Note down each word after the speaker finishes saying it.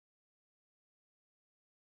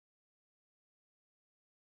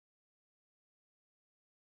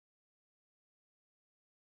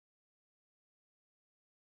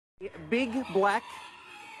Big black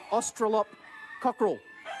Australorp cockerel,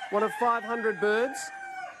 one of 500 birds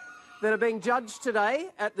that are being judged today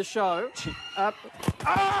at the show.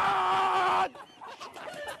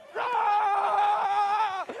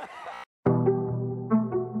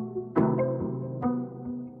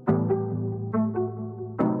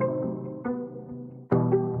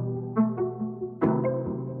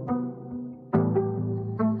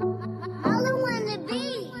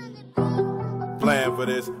 Plan for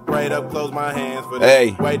this, right up, close my hands for this.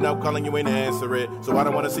 Hey. Waiting up, calling you ain't answer it. So I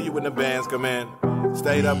don't want to see you when the bands come in.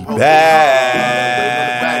 Stayed up,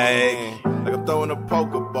 back. Like I'm throwing a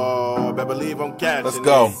Pokeball. Better believe I'm catching. Let's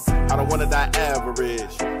go. I don't want to die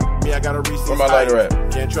average. Me, I got a receipt. Where my lighter at?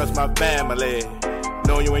 Can't trust my family.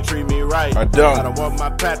 No, you ain't treat me right. I don't want my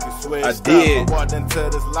path to switch. I did. I walked into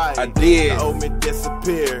this life. I did. I owe me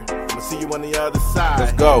disappear. I'ma see you on the other side.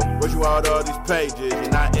 Let's go. Where'd you out all these pages? You're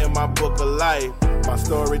not in my book of life. My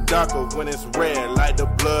story darker when it's red, like the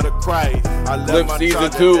blood of Christ. I left my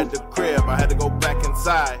charger at the crib. I had to go back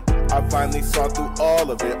inside. I finally saw through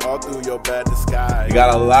all of it, all through your bad disguise. You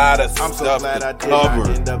got a lot of stuff to cover. I'm so glad I did not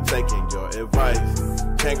end up taking your advice.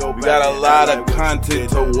 Can't go back. You got a lot of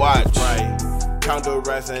content to watch. Right. Count the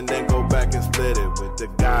rest and then go back and split it with the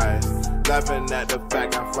guys. Laughing at the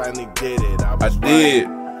fact I finally did it. I did.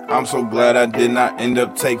 I'm so glad I did not end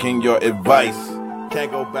up taking your advice. Can't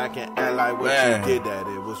go back and act like what you did that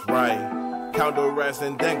it was right. Count the rest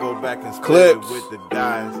and then go back and split it with the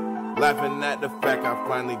guys. Laughing at the fact I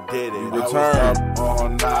finally did it. Return. I was up all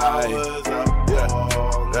night.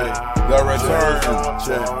 The return.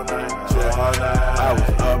 I was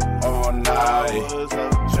up all night.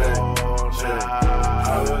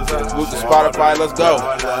 Move to Spotify, let's go.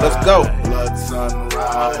 Let's go.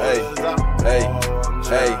 Hey.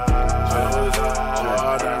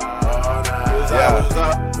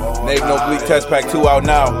 Yeah. Nave No Bleak Test Pack 2 out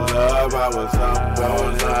now.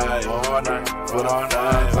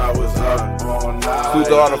 Salute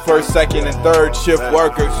to all the first, second, and third shift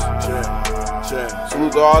workers.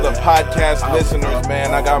 Salute to all the podcast listeners,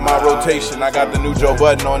 man. I got my rotation. I got the new Joe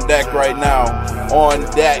Budden on deck right now. On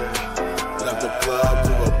deck. Left the club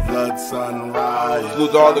to a blood sunrise.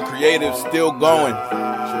 Salute to all the creatives still going.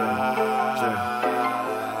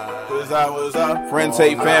 Friends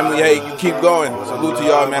hate family hate. You keep going. Salute to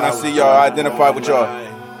y'all, man. I see y'all. I identify with y'all.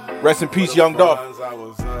 Rest in peace, Young Dolph.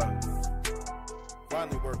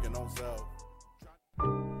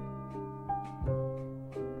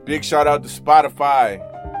 Big shout out to Spotify.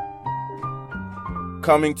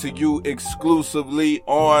 Coming to you exclusively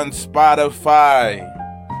on Spotify.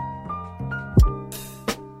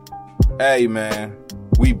 Hey, man.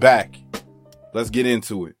 We back. Let's get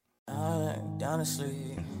into it. Down to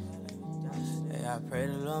sleep. I pray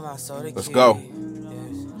to Lord my soul to Let's go. Got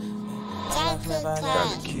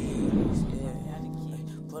the keys.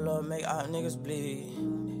 Pull up, make all niggas bleed.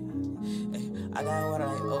 I got what I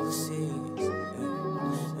like overseas.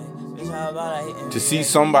 To see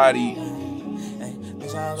somebody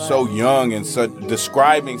so young and such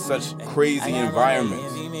describing such crazy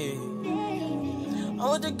environments.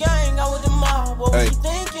 I'm with the gang, I'm with the mob. What was you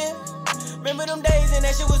thinking? Remember them days and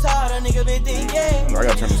that shit was hard, a nigga been thinking. I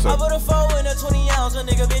gotta turn this up. I put a 4 in a 20 ounce, a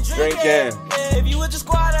nigga been drinking. Yeah, if you with the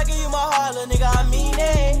squad, I give you my heart, a nigga, I mean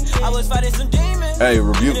it. I was fighting some demons. Hey,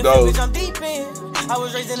 rebuke those. I'm deep in. I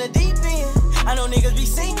was raised in the deep end. I know niggas be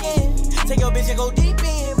sinking. Take your bitch and go deep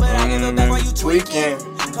in. But I give up back while you tweaking.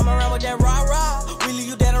 Come around with that rah-rah. We leave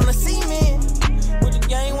you dead on the cement. With the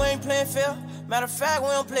game, we ain't playing fair. Matter of fact, we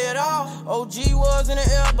don't play it all. OG was in the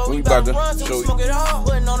air, but we about to run till we smoke it all.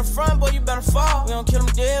 Putting on the front, boy, you better fall. We don't kill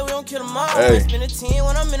them dead, we don't kill them all. I spend a 10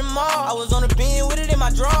 when I'm in the mall. I was on the bin with it in my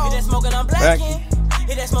draw. Hit that smoking, I'm blacking.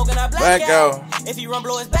 Hit that smoking, I black out. If he run,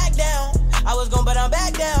 blow his back down. I was gon' but I'm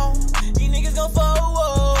back down. These niggas gon'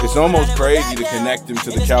 fall. It's almost crazy to connect him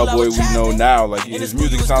to the cowboy we know now. Like, his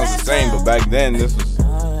music sounds the same, but back then, this was...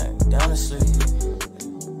 Down to sleep.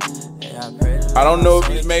 I don't know if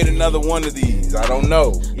he's made another one of these. I don't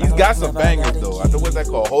know. He's got some bangers though. I know what's that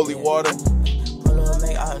called? Holy Water.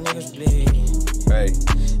 Hey.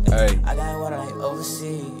 I got what I like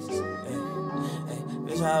overseas.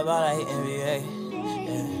 Bitch, how about I hit NBA?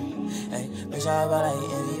 Bitch, how about I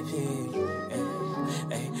hit MVP?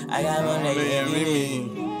 I got one that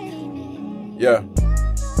MVP. Yeah.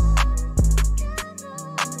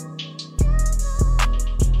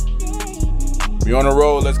 We on the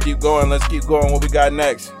road. Let's keep going. What we got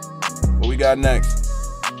next?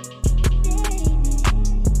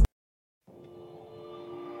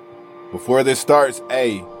 Before this starts,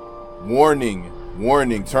 warning.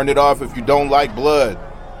 Turn it off if you don't like blood.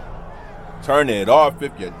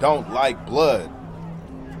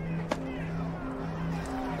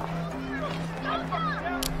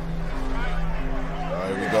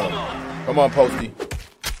 Come on, Posty.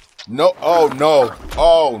 No. Oh, no.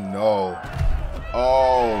 Oh, no.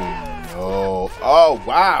 Oh, no. Oh,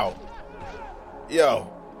 wow. Yo,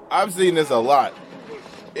 I've seen this a lot.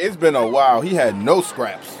 It's been a while. He had no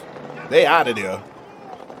scraps. They out of there.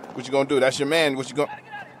 What you gonna do? That's your man. What you gonna...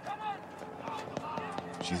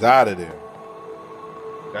 She's out of there.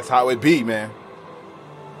 That's how it be, man.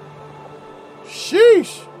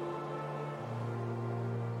 Sheesh.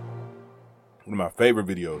 One of my favorite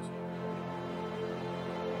videos.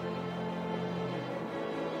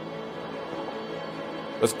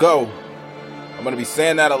 Let's go. I'm going to be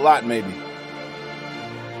saying that a lot, maybe.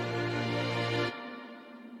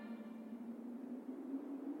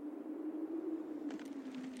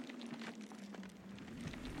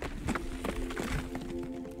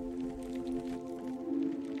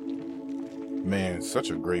 Man,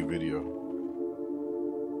 such a great video.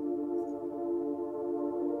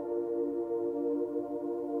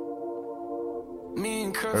 Me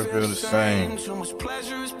and Kurt feel the same. So much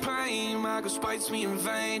pleasure is pain. My girl spites me in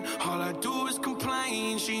vain. All I do is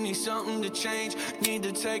complain. She needs something to change. Need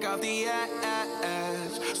to take off the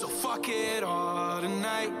ass. So fuck it all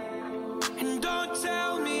tonight. And don't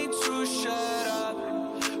tell me to shut up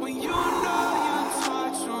when you know you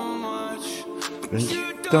talk too much. But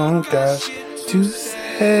you don't got shit to say.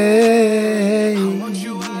 Hey. I want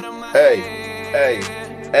you out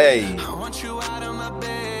of my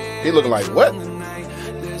bed. He looking like what?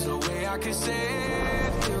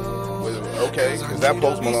 Okay, is that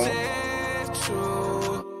Post Malone?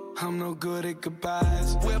 I'm no good at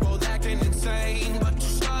goodbyes. We're both acting insane, but you're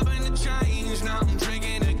stubborn to change. Now I'm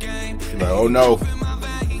drinking again. She's like, oh no.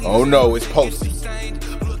 Oh no, it's Posty. It's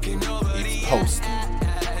Posty.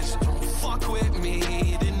 Don't fuck with me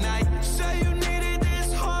tonight. Say you needed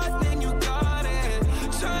this hard, then you got it.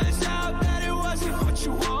 Turns out that it wasn't what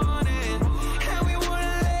you wanted. And we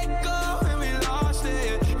wouldn't let go, and we lost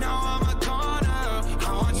it. Now I'm a corner. I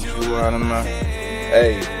want you out of my...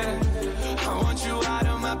 Hey.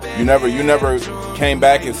 You never came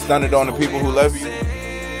back and stunned on the people who love you.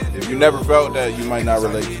 If you never felt that, you might not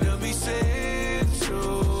relate.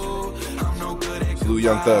 Lou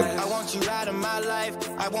Young Thug. I want you out of my life.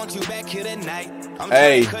 I want you back here tonight. I'm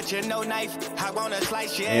hey. Cut you no knife. I want to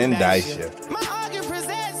slice you and dice you. My argument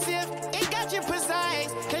possessive. It got you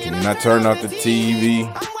precise. Can you not turn off the TV?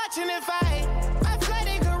 I'm watching it fight. I flood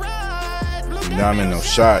the garage. You know I'm in no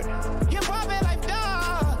shot.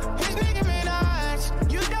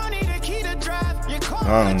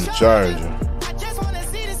 I'm in the charger.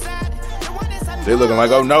 They looking like,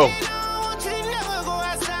 oh no. I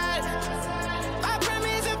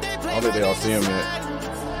don't think they all see him yet.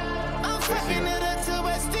 They see him.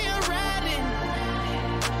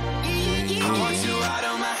 I want you out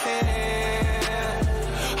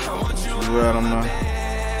of my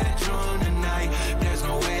head. There's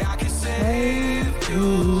no way I can save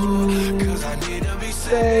you. Cause I need to be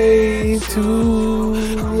saved too.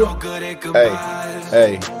 I'm no good at goodbyes.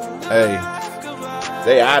 Hey.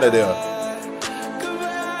 They out of there.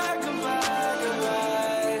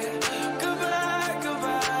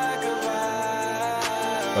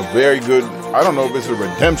 A very good, I don't know if it's a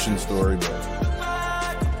redemption story, but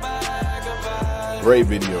great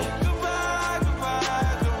video.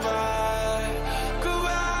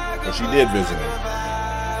 But she did visit him.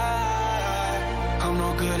 I'm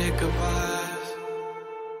no good at goodbyes.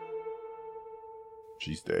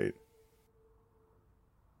 She stayed.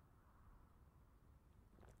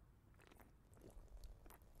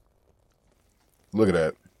 Look at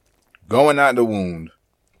that. Going out the wound.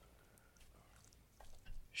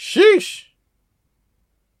 Sheesh.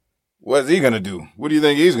 What's he going to do? What do you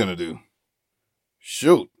think he's going to do?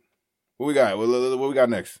 Shoot. What we got? What we got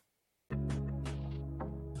next?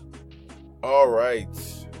 All right.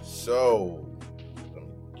 So, let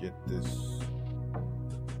me get this.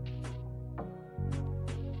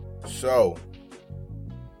 So,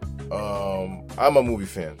 I'm a movie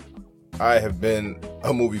fan. I have been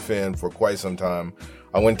a movie fan for quite some time.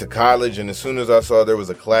 I went to college, and as soon as I saw there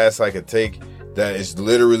was a class I could take that is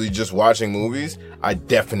literally just watching movies, I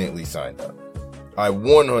definitely signed up. I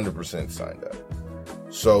 100% signed up.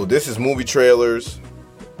 So this is movie trailers,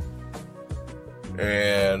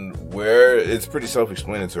 and where it's pretty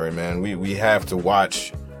self-explanatory, man. We have to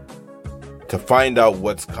watch to find out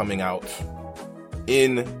what's coming out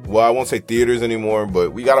in, well, I won't say theaters anymore,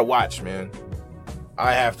 but we gotta watch, man.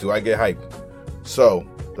 I have to. I get hyped. So,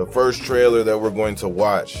 the first trailer that we're going to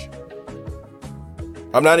watch,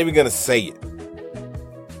 I'm not even going to say it.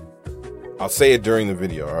 I'll say it during the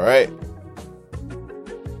video, all right?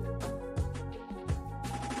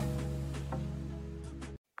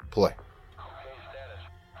 Play.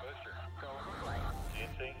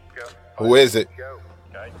 Who is it?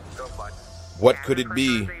 What could it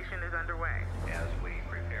be?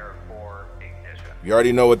 You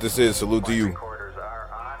already know what this is. Salute to you.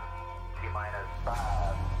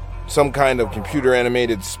 Some kind of computer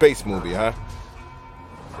animated space movie, huh?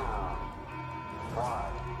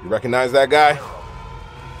 You recognize that guy?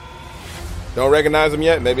 Don't recognize him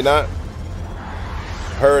yet? Maybe not.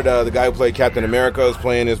 Heard the guy who played Captain America is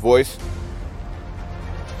playing his voice.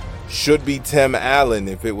 Should be Tim Allen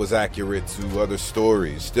if it was accurate to other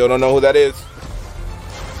stories. Still don't know who that is.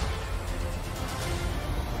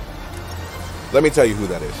 Let me tell you who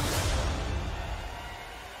that is.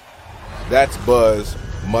 That's Buzz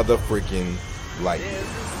motherfreaking Lightyear.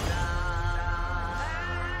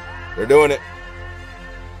 They're doing it.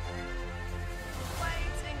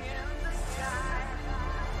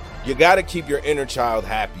 You gotta keep your inner child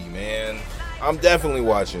happy, man. I'm definitely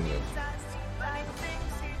watching this.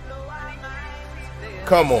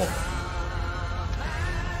 Come on.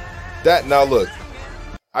 Now look,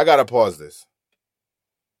 I gotta pause this.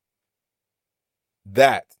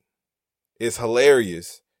 That is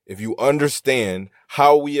hilarious if you understand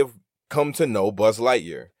how we have come to know Buzz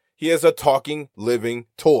Lightyear. He is a talking, living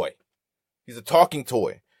toy. He's a talking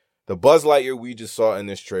toy. The Buzz Lightyear we just saw in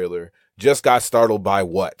this trailer just got startled by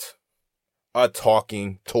what? A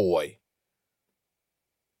talking toy.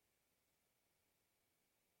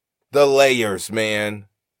 The layers, man.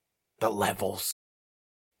 The levels.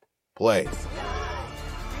 Play.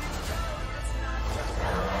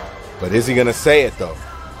 But is he gonna say it, though?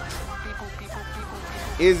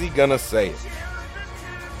 Is he gonna say it?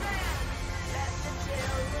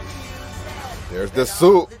 There's the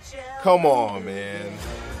suit. Come on, man.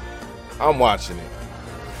 I'm watching it.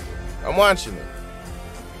 I'm watching it.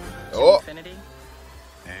 Oh. And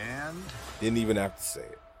didn't even have to say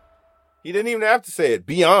it. He didn't even have to say it.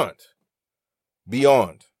 Beyond.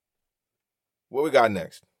 What we got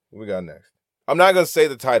next? I'm not gonna say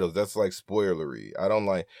the titles. That's like spoilery. I don't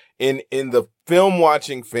like in the film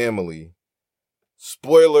watching family.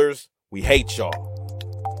 Spoilers, we hate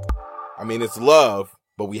y'all. I mean, it's love,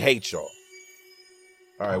 but we hate y'all.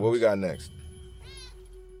 All right, what we got next?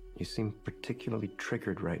 You seem particularly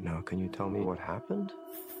triggered right now. Can you tell me what happened?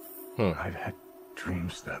 I've had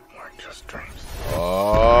dreams that weren't just dreams.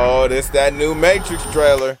 Oh, this that new Matrix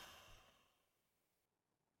trailer.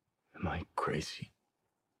 Am I crazy?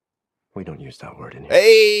 We don't use that word in here.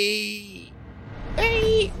 Hey!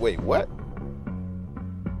 Wait, what?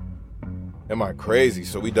 Am I crazy?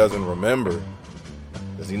 So he doesn't remember.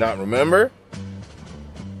 Does he not remember?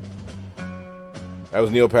 That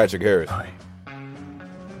was Neil Patrick Harris. Hi.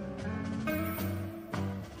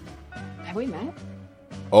 Have we met?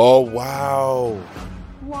 Oh, wow.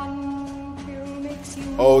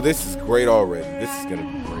 Oh, this is great already. This is going to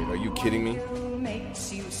be great. Are you kidding me?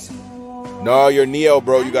 No, you're Neo,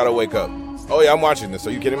 bro. You got to wake up. Oh, yeah, I'm watching this.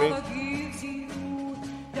 Are you kidding me?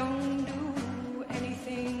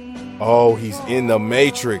 Oh, he's in the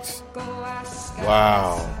Matrix.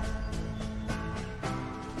 Wow.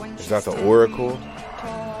 Is that the Oracle?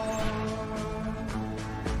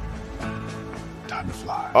 Time to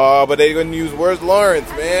fly. Oh, but they're going to use, where's Lawrence,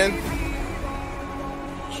 man?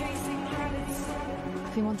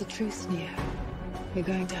 If you want the truth, Neo, you're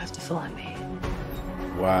going to have to follow me.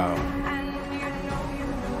 Wow.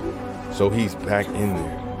 So he's back in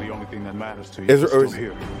there. The only thing that matters to you is still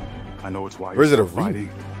here. I know it's why you're fighting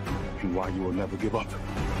and why you will never give up.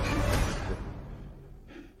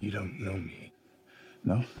 You don't know me.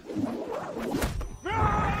 No?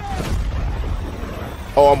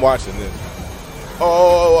 Oh, I'm watching this.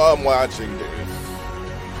 Oh, I'm watching this.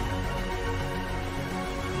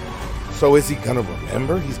 So is he gonna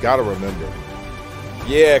remember? He's gotta remember.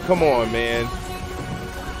 Yeah, come on, man.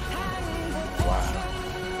 Wow.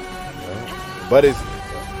 But is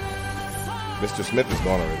Mr. Smith is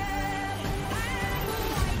gone already.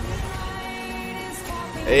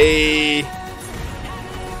 Hey.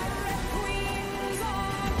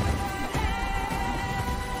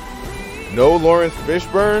 No Lawrence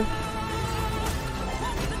Fishburne?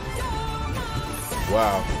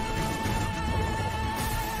 Wow.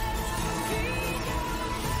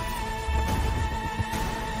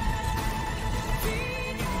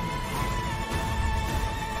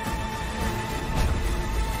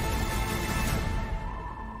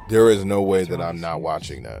 There is no way that I'm not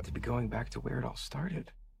watching that. To be going back to where it all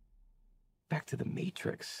started. Back to the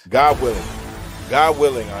Matrix. God willing,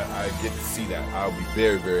 I get to see that. I'll be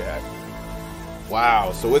very, very happy.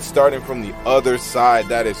 Wow, so it's starting from the other side.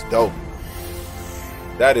 That is dope.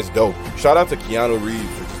 That is dope. Shout out to Keanu Reeves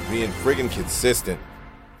for just being friggin' consistent.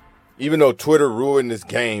 Even though Twitter ruined this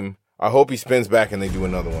game, I hope he spins back and they do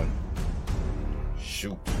another one.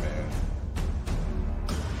 shoot, man.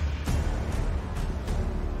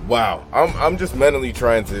 Wow. I'm just mentally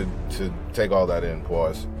trying to take all that in.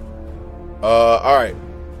 Pause. All right.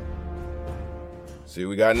 See what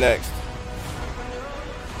we got next.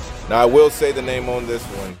 Now I will say the name on this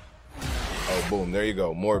one. Oh, boom. There you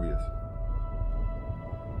go. Morbius.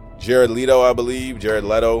 Jared Leto, I believe. Jared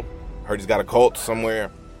Leto. Heard he's got a cult somewhere.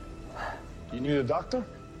 You need a doctor?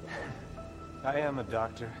 I am a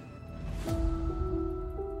doctor.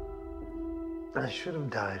 I should have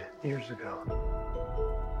died years ago.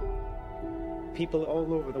 People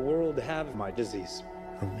all over the world have my disease.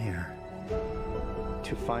 Amir.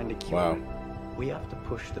 To find a cure, we have to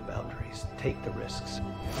push the boundaries, take the risks.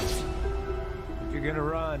 If you're gonna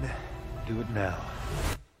run, do it now.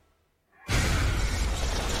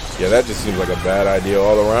 Yeah, that just seems like a bad idea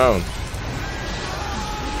all around.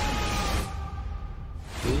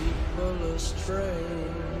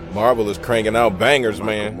 Marvel is cranking out bangers,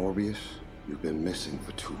 man. Morbius, you've been missing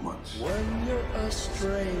for 2 months. When you're a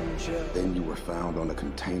stranger. Then you were found on a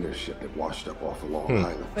container ship that washed up off of Long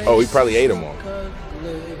Island. Oh, he probably ate them all.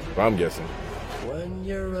 I'm guessing. When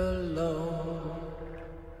you're alone.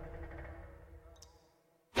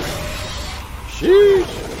 Sheesh.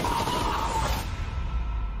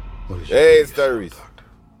 Hey, it's Tyrese.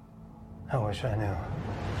 I wish I knew.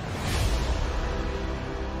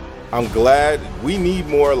 I'm glad we need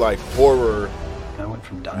more like horror I went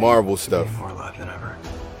from dying Marvel to stuff. being more alive than ever.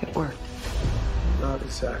 It worked. Not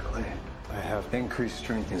exactly. I have increased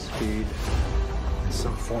strength and speed and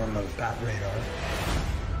some form of bat radar.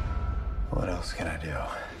 What else can I do?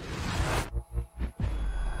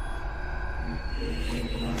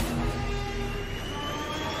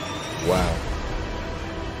 Wow.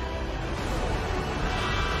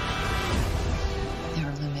 There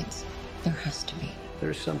are limits. There has to be.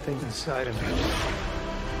 There's something inside of me.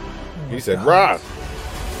 He said, Rob.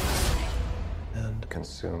 And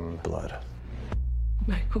consume blood.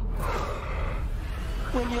 Michael.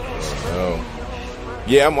 Oh.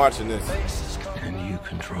 Yeah, I'm watching this. And you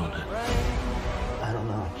control it. I don't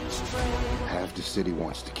know. Half the city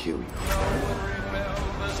wants to kill you.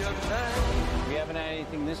 We haven't had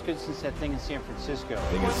anything this good since that thing in San Francisco.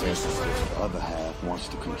 The other half wants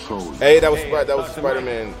to control you. Hey, that was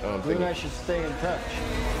Spider-Man You and I thing. should stay in touch.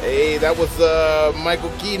 Hey, that was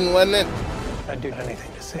Michael Keaton, wasn't it? I'd do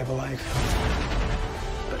anything to save a life.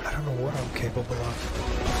 But I don't know what I'm capable of.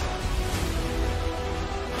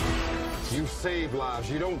 You save lives,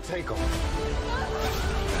 you don't take them.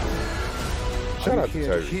 Shout out to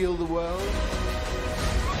Terry. Heal the world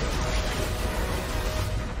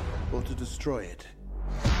or to destroy it.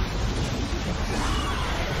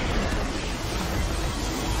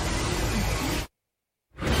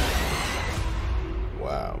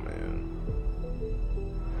 Wow, man.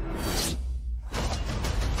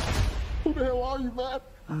 Who the hell are you,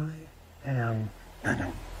 man?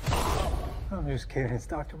 I'm just kidding. It's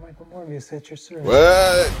Dr. Michael Morbius at your service.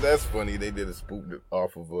 What? That's funny. They did a spoof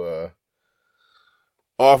off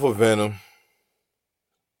of Venom.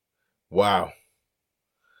 Wow.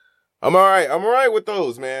 I'm all right. I'm all right with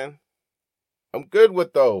those, man. I'm good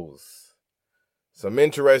with those. Some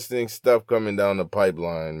interesting stuff coming down the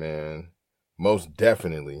pipeline, man. Most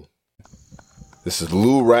definitely. This is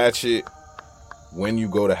Lou Ratchet, When You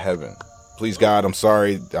Go to Heaven. Please, God, I'm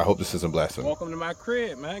sorry. I hope this isn't blasphemy. Welcome to my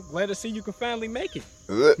crib, man. Glad to see you can finally make it.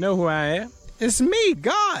 Know who I am? It's me,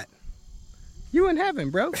 God. You in heaven,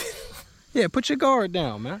 bro. Yeah, put your guard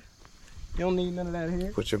down, man. You don't need none of that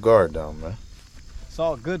here. Put your guard down, man. It's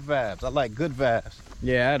all good vibes. I like good vibes.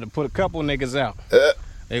 Yeah, I had to put a couple niggas out.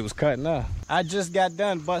 They was cutting up. I just got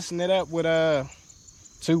done busting it up with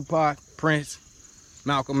Tupac, Prince,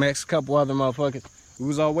 Malcolm X, a couple other motherfuckers. We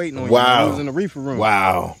was all waiting on you. Wow. We was in the reefer room.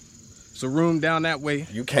 Wow. It's a room down that way.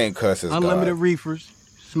 You can't cuss as Unlimited God. reefers.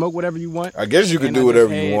 Smoke whatever you want. I guess you can And do I whatever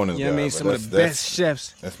just you had, want as you know what I God, mean? but Some of the best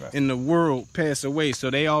chefs in the world pass away, so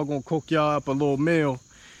they all gonna cook y'all up a little meal.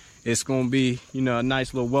 It's gonna be, you know, a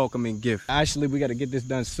nice little welcoming gift. Actually, we gotta get this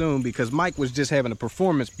done soon because Mike was just having a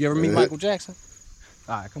performance. You ever meet Michael Jackson?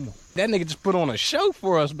 All right, come on. That nigga just put on a show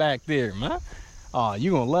for us back there, man. Oh,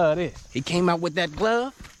 you gonna love this. He came out with that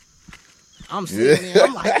glove. I'm sitting there,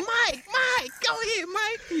 I'm like, Mike, go ahead,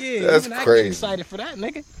 Mike. Yeah, That's even I crazy. get excited for that,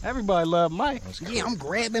 nigga. Everybody love Mike. Yeah, I'm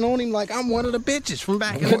grabbing on him like I'm one of the bitches from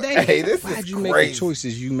back in the day. Hey, this Why'd is you make crazy. the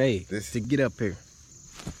choices you made to get up here?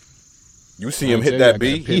 You see him hit that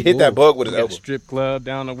beat? He hit that bug with his We got elbow. a strip club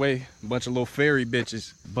down the way, a bunch of little fairy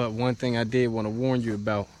bitches. But one thing I did want to warn you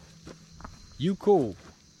about, you cool.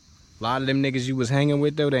 A lot of them niggas you was hanging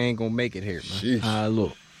with, though, they ain't gonna make it here, man. Sheesh.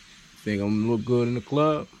 Look. Think I'm gonna look good in the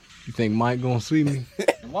club? You think Mike gonna see me?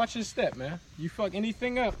 Watch your step, man. You fuck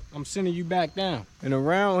anything up, I'm sending you back down. And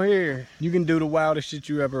around here, you can do the wildest shit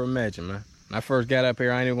you ever imagined, man. When I first got up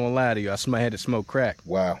here, I ain't even gonna lie to you. I had to smoke crack.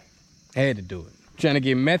 Wow. I had to do it. Trying to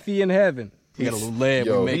get methy in heaven. He got a little lab.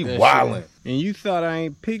 Yo, he wildin'. And you thought I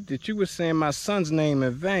ain't peeked that you was saying my son's name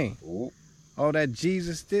in vain. Ooh. All that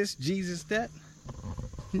Jesus this, Jesus that.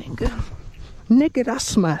 Nigga,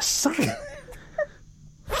 that's my son.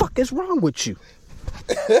 Fuck is wrong with you?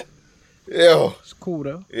 Yo. It's cool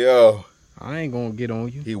though. Yo. I ain't gonna get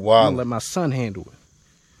on you. He wild. I'm gonna let my son handle it.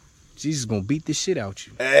 Jesus gonna beat the shit out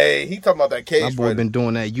you. Hey, he talking about that cage. My boy been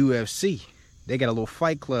doing that UFC. They got a little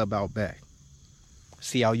fight club out back.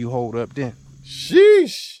 See how you hold up then.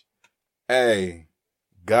 Sheesh. Hey,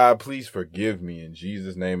 God, please forgive me in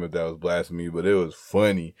Jesus' name if that was blasphemy, but it was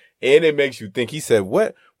funny. And it makes you think. He said,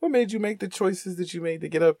 what made you make the choices that you made to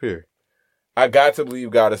get up here? I got to believe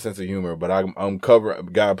God a sense of humor, but I'm covering.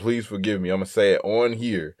 God, please forgive me. I'm going to say it on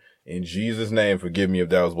here. In Jesus' name, forgive me if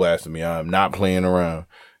that was blasphemy. I'm not playing around.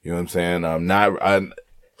 You know what I'm saying?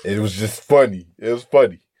 It was just funny. It was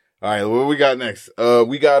funny. All right, what we got next?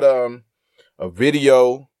 We got a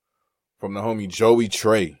video from the homie Joey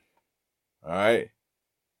Trey. All right,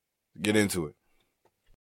 get into it.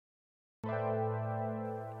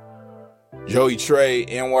 Joey Trey,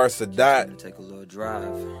 Anwar Sadat. Take a little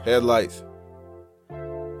drive. Headlights.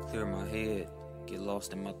 Clear my head. Get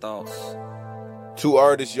lost in my thoughts. Two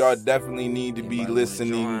artists y'all definitely need to be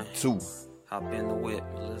listening to. Hop in the whip,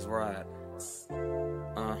 let's ride.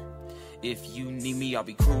 If you need me, I'll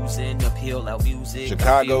be cruising uphill out music.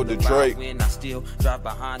 Chicago, Detroit. When I still drive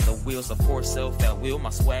behind the wheels of poor self at will.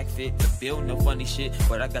 My swag fit the bill, no funny shit,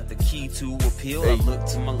 but I got the key to appeal. Hey. I look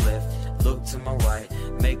to my left, look to my right,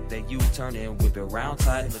 make that U-turn and whip it round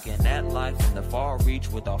tight. Looking at life in the far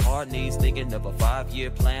reach with the hard knees, thinking of a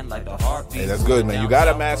 5-year plan like the heartbeat. Hey, that's good, man. You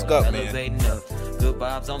gotta mask up, man. Good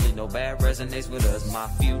vibes only, no bad resonates with us. My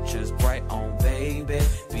future's bright on, baby.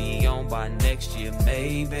 Be on by next year,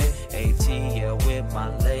 maybe. ATL with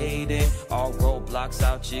my lady. All roadblocks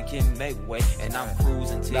out, you can make way. And I'm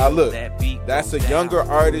cruising till now look, that beat that's a younger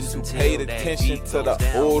artist who paid attention to the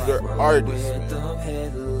older artists.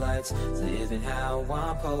 Headlights, living how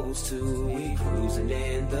I'm supposed to be. Cruising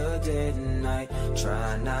in the dead of night.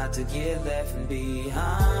 Try not to get left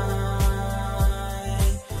behind.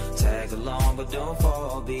 Tag along, but don't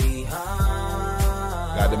fall behind.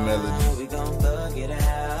 Got the melody. We gon' thug it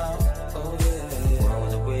out. Oh yeah.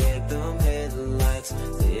 Rolling with them headlights.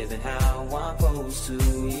 Living how I'm supposed to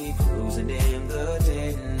be. Cruising in the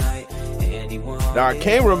day and night. Anyone. Now I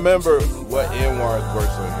can't remember what Anwar's verse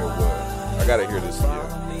on here was. I gotta hear this again.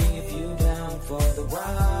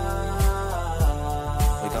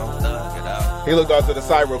 He looked off to the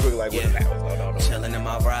side real quick like, what the hell was going on? Chilling in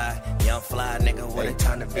my ride. Young fly nigga with a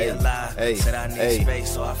time to be alive. Said I need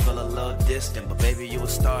space, so I feel a little distant. But baby, you a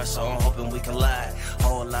star, so I'm hoping we collide.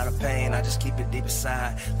 Whole lot of pain, I just keep it deep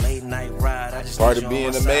inside. Late night ride, I just part of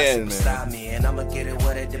being a man, beside me, and I'ma get it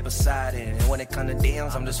what it did beside it. And when it come to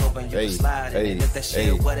DMs, I'm just hoping you can slide it. And if that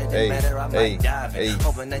shit what it didn't matter, I might dive it.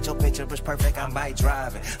 Hoping that your picture was perfect, I might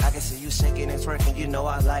drive it. I can see you shaking and twerking, you know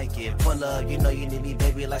I like it. Pull up, you know you need me,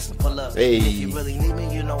 baby, like some pull ups. And if you really need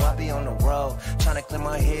me, you know I be on the road. Trying to clear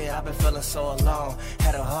my head, I've been feeling so alone.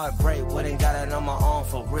 Had a heartbreak, wouldn't got it on my own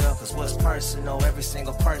for real. Cause what's personal, every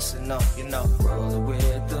single person know, you know. Rolling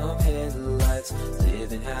with them headlights,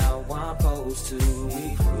 living how I'm supposed to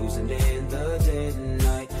be. Cruising in the dead of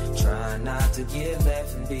night, try not to get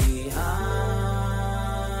left behind.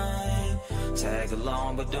 Tag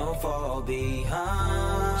along, but don't fall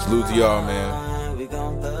behind. Salute to y'all, man. We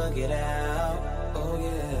gon' thug it out. Oh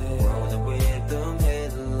yeah. Rolling with them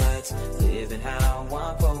headlights, living how I'm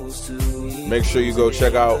supposed to be. Make sure you go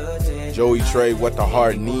check out Joey Trey, What the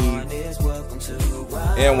Heart Needs,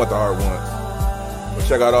 and What the Heart Wants. Go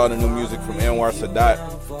check out all the new music from Anwar Sadat.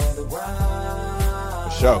 For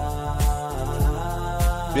sure.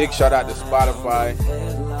 Big shout out to Spotify.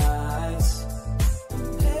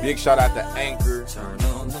 Big shout out to Anchor. You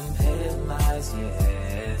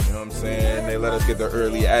know what I'm saying? They let us get the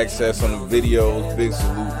early access on the videos. Big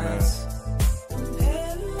salute, man.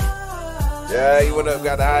 Yeah, he went up,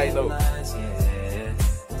 got the high note.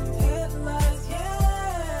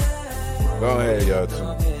 Go ahead, y'all,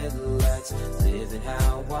 too.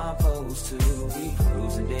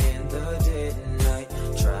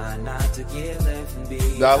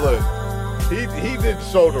 Now look, he did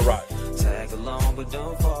shoulder rock. Tag along, but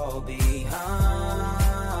don't fall behind.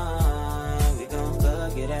 We gon'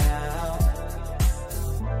 thug it out.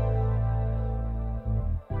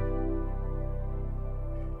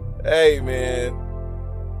 Hey, man.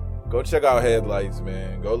 Go check out Headlights,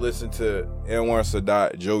 man. Go listen to Anwar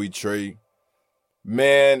Sadat, Joey Trey.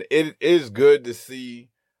 Man, it is good to see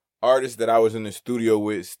artists that I was in the studio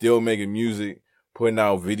with still making music, putting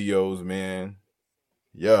out videos, man.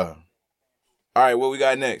 Yeah. All right, what we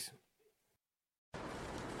got next?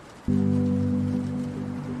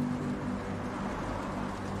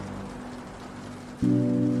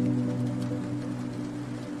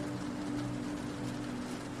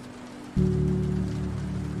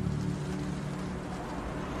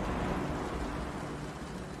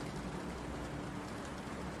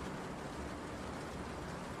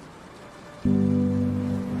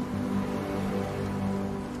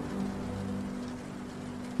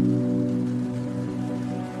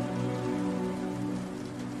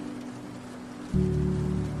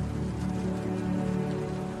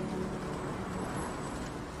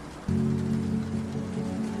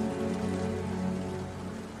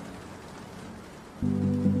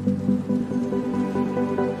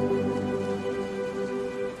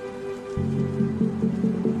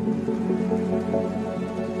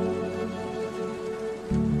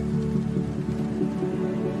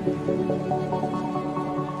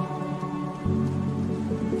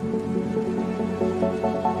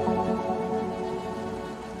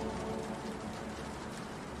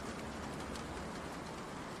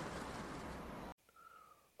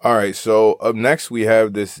 All right, so up next we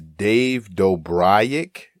have this Dave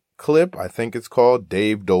Dobrajek clip. I think it's called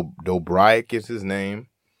Dave Dobrajek is his name.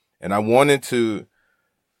 And I wanted to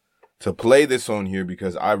play this on here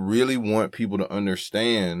because I really want people to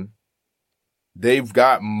understand they've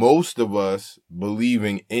got most of us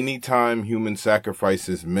believing anytime human sacrifice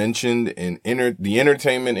is mentioned in the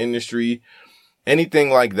entertainment industry, anything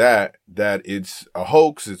like that it's a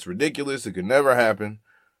hoax, it's ridiculous, it could never happen.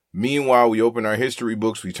 Meanwhile, we open our history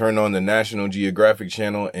books, we turn on the National Geographic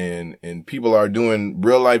channel, and people are doing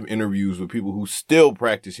real life interviews with people who still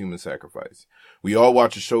practice human sacrifice. We all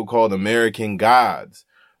watch a show called American Gods,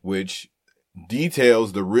 which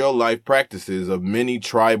details the real life practices of many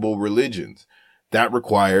tribal religions that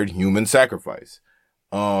required human sacrifice.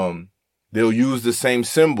 They'll use the same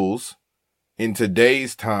symbols in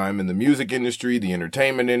today's time in the music industry, the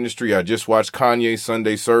entertainment industry. I just watched Kanye's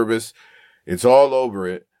Sunday service. It's all over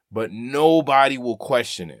it. But nobody will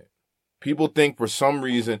question it. People think for some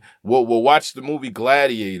reason, we'll watch the movie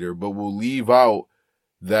Gladiator, but we'll leave out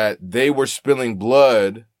that they were spilling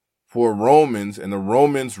blood for Romans, and the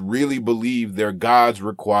Romans really believed their gods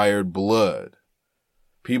required blood.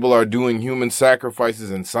 People are doing human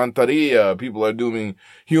sacrifices in Santeria. People are doing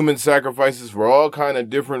human sacrifices for all kind of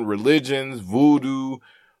different religions, voodoo.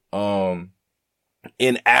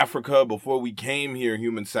 In Africa, before we came here,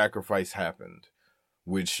 human sacrifice happened,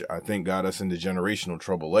 which I think got us into generational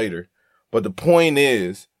trouble later. But the point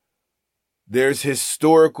is, there's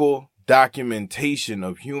historical documentation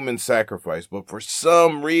of human sacrifice. But for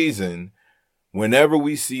some reason, whenever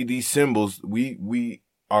we see these symbols, we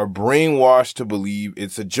are brainwashed to believe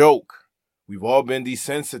it's a joke. We've all been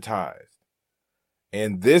desensitized.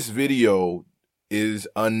 And this video is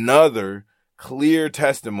another clear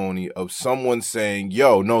testimony of someone saying,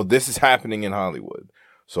 yo, no, this is happening in Hollywood.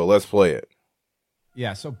 So let's play it.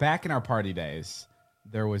 Yeah, so back in our party days,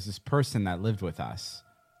 there was this person that lived with us,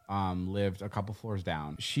 lived a couple floors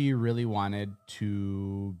down. She really wanted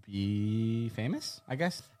to be famous, I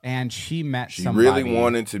guess. And she met somebody. She really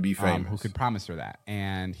wanted to be famous. Who could promise her that.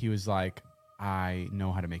 And he was like, I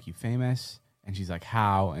know how to make you famous. And she's like,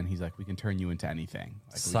 how? And he's like, we can turn you into anything.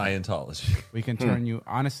 Like, Scientology. We can turn you,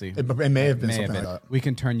 honestly. It may have been something like that. We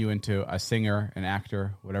can turn you into a singer, an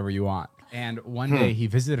actor, whatever you want. And one day he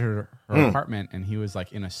visited her apartment, and he was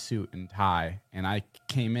like in a suit and tie. And I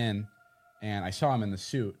came in and I saw him in the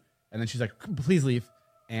suit. And then she's like, please leave.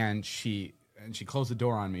 And she closed the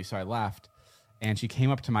door on me. So I left, and she came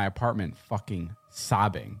up to my apartment fucking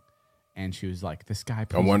sobbing. And she was like, this guy.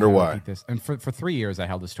 I wonder why. This. And for 3 years, I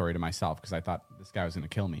held the story to myself because I thought this guy was going to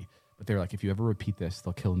kill me. But they were like, if you ever repeat this,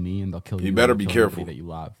 they'll kill me and they'll kill you. You better be careful. That you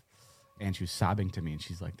love. And she was sobbing to me. And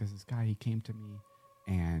she's like, there's this guy. He came to me.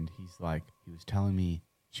 And he's like, he was telling me,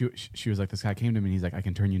 she was like, this guy came to me and he's like, I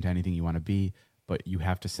can turn you into anything you want to be, but you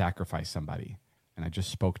have to sacrifice somebody. And I just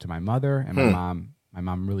spoke to my mother and my mom. My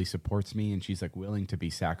mom really supports me, and she's like willing to be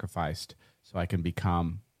sacrificed so I can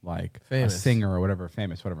become like famous. A singer or whatever,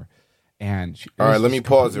 famous, whatever. And all right, let me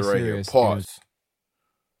pause it right here. Pause.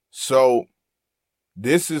 So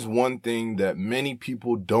this is one thing that many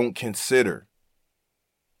people don't consider.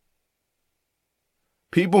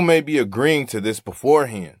 People may be agreeing to this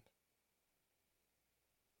beforehand.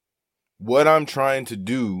 What I'm trying to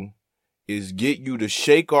do is get you to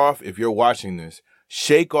shake off, if you're watching this,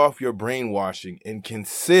 shake off your brainwashing and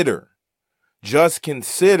just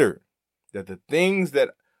consider that the things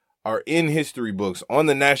that are in history books on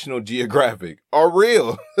the National Geographic are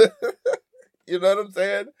real. You know what I'm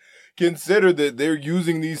saying? Consider that they're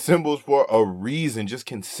using these symbols for a reason. Just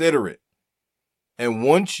consider it. And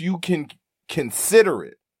once you can consider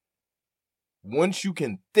it, once you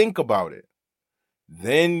can think about it,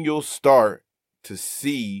 then you'll start to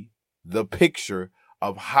see the picture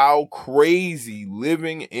of how crazy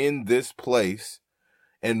living in this place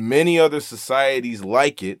and many other societies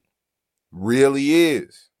like it really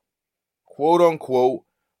is. Quote unquote,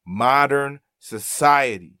 modern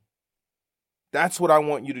society. That's what I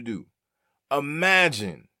want you to do.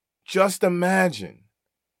 Imagine, just imagine,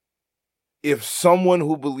 if someone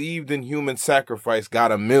who believed in human sacrifice got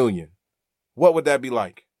 1 million. What would that be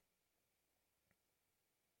like?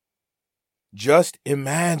 Just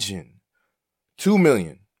imagine 2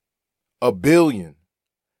 million, 1 billion,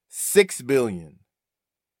 6 billion.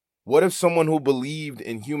 What if someone who believed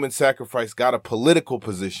in human sacrifice got a political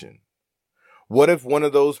position? What if one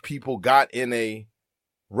of those people got in a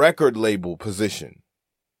record label position?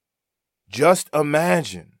 Just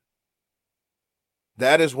imagine.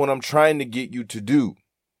 That is what I'm trying to get you to do.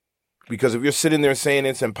 Because if you're sitting there saying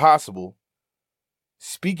it's impossible,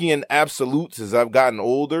 speaking in absolutes as I've gotten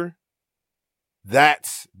older,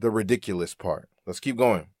 that's the ridiculous part. Let's keep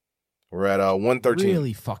going. We're at 113.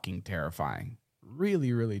 Really fucking terrifying.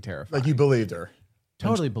 Really, really terrifying. Like you believed her.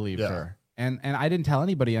 Totally believed her. And I didn't tell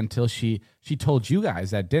anybody until she told you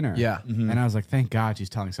guys at dinner. Yeah. And I was like, thank God she's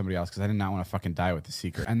telling somebody else because I did not want to fucking die with the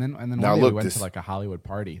secret. And then one Now day look, we went to like a Hollywood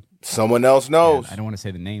party. Someone else knows. I don't want to say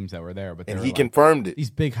the names that were there, but And they he were confirmed it. These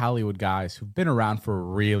big Hollywood guys who've been around for a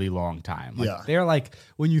really long time. Like, Yeah. They're like,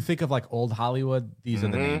 when you think of like old Hollywood, these are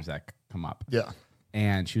the names that come up. Yeah.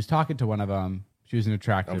 And she was talking to one of them. She was an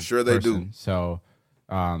attractive I'm sure they do. person. So,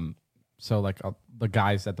 the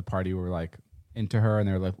guys at the party were like into her and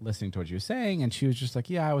they were like listening to what she was saying. And she was just like,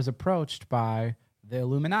 yeah, I was approached by the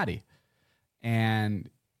Illuminati. And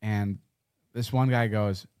this one guy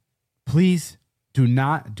goes, please do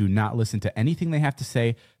not listen to anything they have to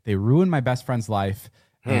say. They ruined my best friend's life.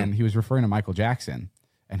 And he was referring to Michael Jackson.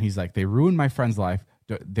 And he's like, they ruined my friend's life.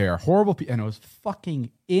 They're horrible people. And it was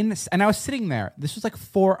fucking and I was sitting there. This was like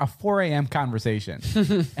a 4 a.m. conversation.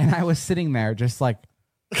 And I was sitting there just like,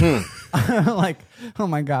 like, oh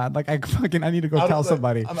my God. Like, I need to go tell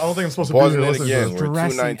somebody. I don't think I'm supposed to Pause be it again. We're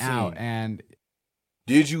at stressing 219. out. And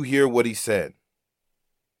Did you hear what he said?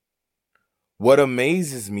 What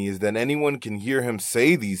amazes me is that anyone can hear him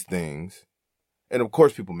say these things. And of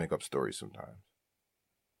course, people make up stories sometimes.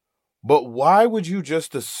 But why would you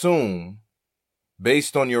just assume,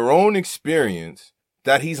 based on your own experience,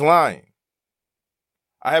 that he's lying?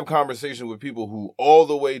 I have conversations with people who all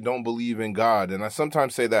the way don't believe in God. And I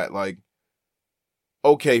sometimes say that, like,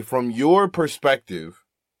 okay, from your perspective,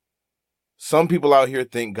 some people out here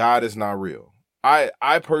think God is not real.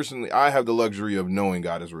 I personally, I have the luxury of knowing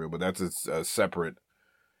God is real, but that's a separate,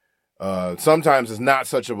 sometimes it's not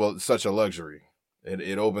such a luxury.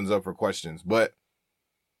 It opens up for questions. But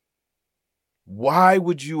why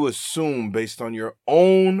would you assume, based on your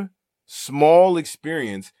own small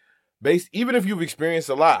experience, even if you've experienced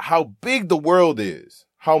a lot, how big the world is,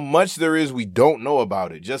 how much there is we don't know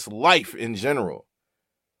about it, just life in general?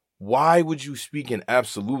 Why would you speak in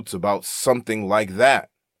absolutes about something like that?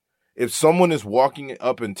 If someone is walking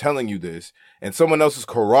up and telling you this, and someone else is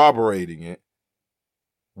corroborating it,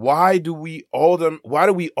 why do we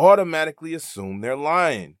automatically assume they're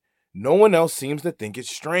lying? No one else seems to think it's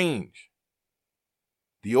strange.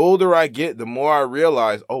 The older I get, the more I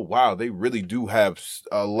realize, oh, wow, they really do have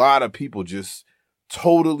a lot of people just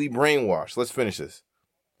totally brainwashed. Let's finish this.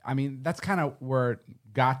 I mean, that's kind of where it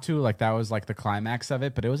got to. Like, that was like the climax of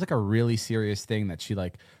it. But it was like a really serious thing that she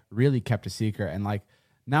like really kept a secret. And like,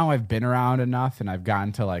 now I've been around enough and I've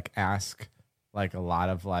gotten to like ask like a lot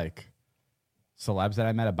of like celebs that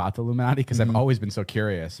I met about the Illuminati because I've always been so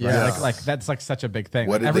curious. Right? Yeah. Like that's like such a big thing.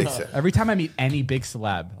 What like, did they say? Every time I meet any big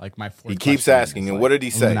celeb, like my fourth He keeps question asking, is, and like, what did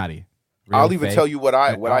he say? Illuminati. Real, I'll even fake? tell you what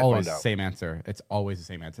I And always found out. Same answer. It's always the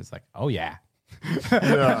same answer. It's like, oh yeah.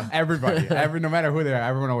 Yeah. Everybody, no matter who they are,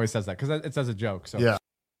 everyone always says that because it's as a joke. So Yeah.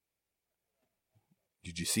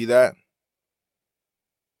 Did you see that?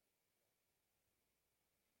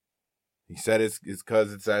 He said it's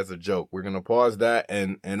because it's as a joke. We're going to pause that.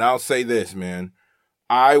 And I'll say this, man.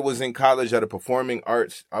 I was in college at a performing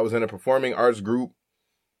arts. I was in a performing arts group.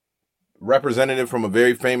 Representative from a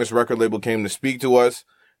very famous record label came to speak to us.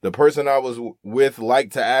 The person I was with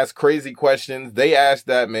liked to ask crazy questions. They asked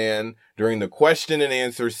that man during the question and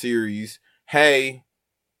answer series, hey,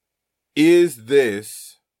 Is the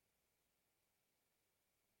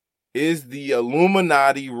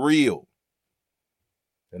Illuminati real?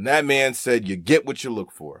 And that man said, you get what you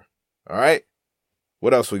look for. All right.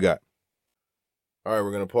 What else we got? All right,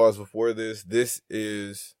 we're going to pause before this. This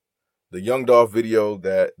is the Young Dolph video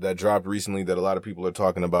that dropped recently that a lot of people are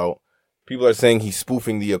talking about. People are saying he's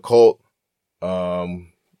spoofing the occult.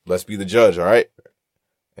 Let's be the judge, all right?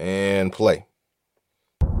 And play.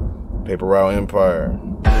 Paper Route Empire.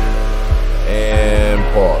 And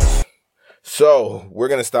pause. So, we're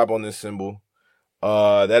going to stop on this symbol.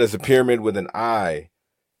 That is a pyramid with an eye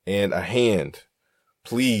and a hand.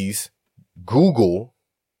 Please Google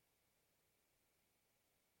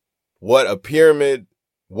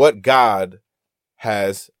what God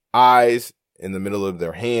has eyes in the middle of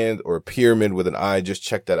their hand, or a pyramid with an eye. Just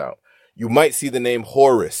check that out. You might see the name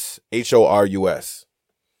Horus, Horus.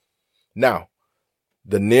 Now,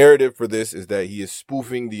 the narrative for this is that he is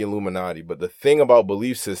spoofing the Illuminati. But the thing about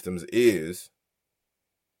belief systems is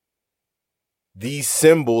these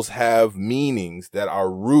symbols have meanings that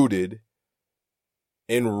are rooted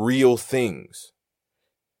in real things.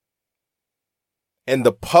 And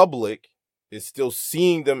the public is still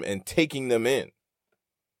seeing them and taking them in.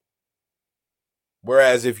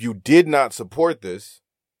 Whereas if you did not support this,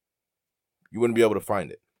 you wouldn't be able to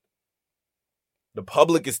find it. The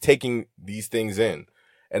public is taking these things in.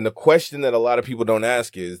 And the question that a lot of people don't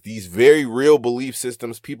ask is, these very real belief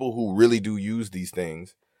systems, people who really do use these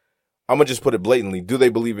things, I'm going to just put it blatantly, do they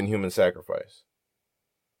believe in human sacrifice?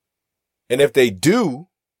 And if they do,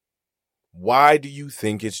 why do you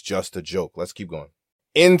think it's just a joke? Let's keep going.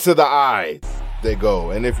 Into the eye they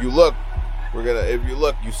go. And if you look,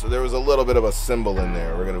 there was a little bit of a symbol in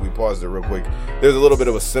there. We paused it real quick. There's a little bit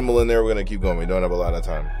of a symbol in there. We're going to keep going. We don't have a lot of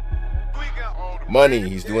time. Money.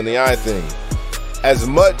 He's doing the eye thing. As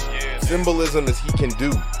much symbolism as he can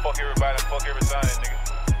do. Fuck everybody, fuck everything,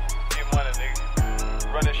 nigga. Get money,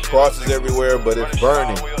 nigga. Run this shit. Crosses everywhere, but it's burning.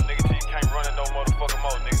 All the way up, nigga, till you can't run it no motherfucking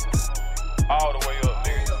more, nigga. All the way up,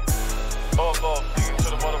 nigga. Up, nigga, to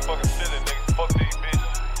the motherfucking ceiling, nigga. Fuck these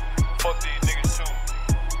bitches. Fuck these niggas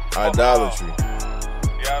too. Idolatry.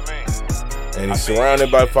 Yeah, I mean. And he's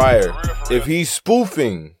surrounded by fire. If he's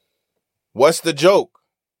spoofing, what's the joke?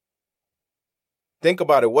 Think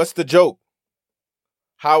about it. What's the joke?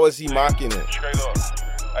 How is he mocking it? Straight up.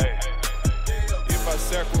 Hey. If I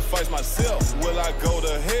sacrifice myself, will I go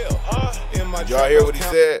to hell? Y'all hear what he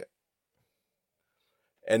said?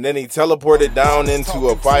 And then he teleported down into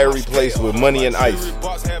a fiery place with money and ice.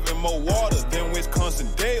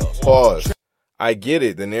 Pause. I get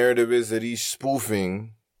it. The narrative is that he's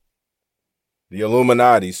spoofing the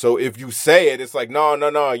Illuminati. So if you say it, it's like,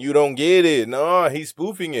 no, you don't get it. No, he's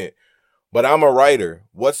spoofing it. But I'm a writer.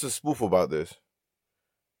 What's the spoof about this?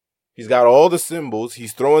 He's got all the symbols.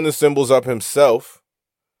 He's throwing the symbols up himself.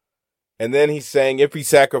 And then he's saying if he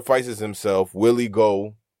sacrifices himself, will he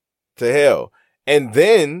go to hell? And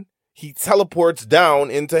then he teleports down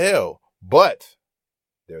into hell. But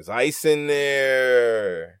there's ice in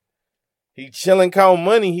there. He chilling, counting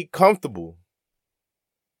money. He comfortable.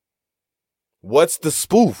 What's the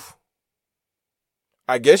spoof?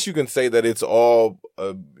 I guess you can say that it's all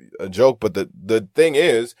a joke, but the thing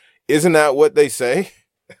is, isn't that what they say?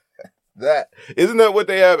 Isn't that what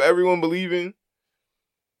they have everyone believing?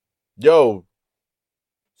 Yo,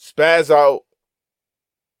 spaz out.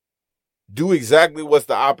 Do exactly what's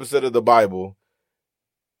the opposite of the Bible.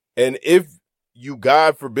 And if you,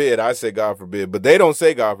 God forbid, I say God forbid, but they don't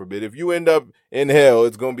say God forbid. If you end up in hell,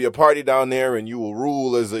 it's going to be a party down there and you will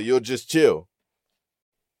rule you'll just chill.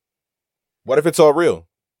 What if it's all real?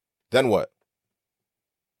 Then what?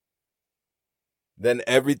 Then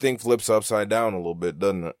everything flips upside down a little bit,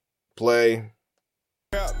 doesn't it? Play.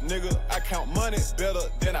 Nigga, I count money better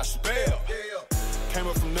than I spell. Came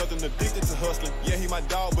up from nothing, addicted to hustling. Yeah, he my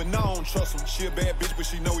dog, but no, I don't trust him. She a bad bitch, but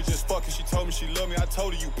she know we just fucking. She told me she love me. I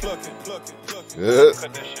told her you plucking. Yeah.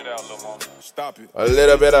 Cut that shit out, little mama. Stop it. A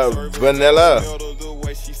little bit of vanilla.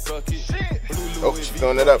 Oh, she's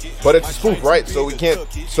throwing it up. But it's a spoof, right? So we can't.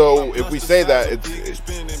 So if we say that,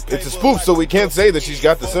 it's a spoof, so we can't say that she's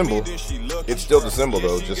got the symbol. It's still the symbol,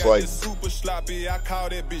 though, just like.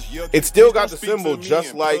 It's still got the symbol,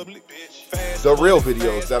 just like the real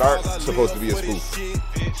videos that aren't supposed to be a spoof.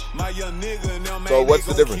 So what's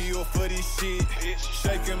the difference?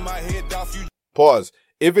 Pause.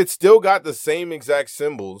 If it's still got the same exact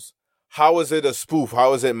symbols, how is it a spoof?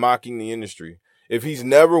 How is it mocking the industry? If he's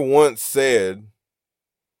never once said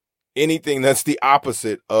anything that's the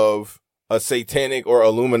opposite of a satanic or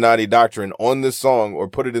Illuminati doctrine on this song or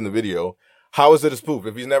put it in the video, how is it a spoof?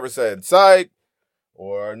 If he's never said psych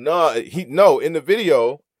or no, in the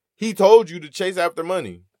video, He told you to chase after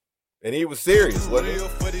money. And he was serious, wasn't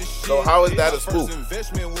he? So how is that a spoof?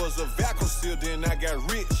 Investment was a vacuum seal, then I got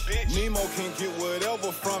rich. Nemo can get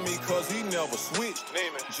whatever from me, cause he never switched.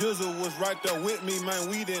 Jizzle was right there with me, man,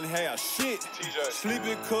 we didn't have shit.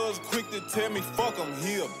 Sleepy cuz quick to tell me, fuck him,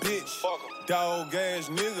 he a bitch. Dog ass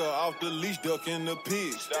nigga off the leash, ducking the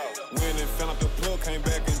pigs. When it found out the plug, came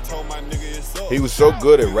back and told my nigga it's up. He was so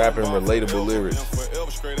good at rapping relatable lyrics. Forever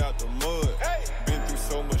straight out the mud. Been through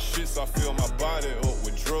so much shit, so I fill my body up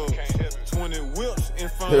with drugs. 20 whips in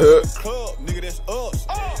front of the club, nigga, that's us.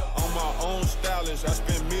 On my own stylist, I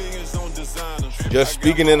spend millions on designers. Just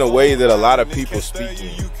speaking in a way that a lot of people speak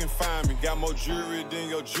in. You can find me. Got more jewelry than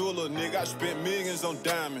your jeweler, nigga. I spent millions on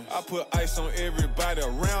diamonds. I put ice on everybody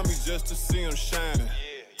around me just to see them shining.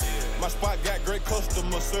 My spot got great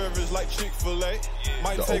customer service like Chick-fil-A.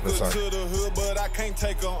 Might take her to the hood, but I can't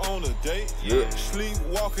take her on a date. Sleep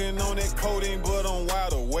walking on that codeine, but I'm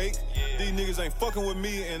wide awake. These niggas ain't fucking with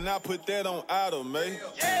me, and I put that on automate.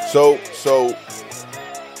 So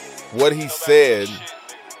what he said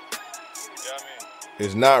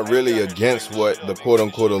is not really against what the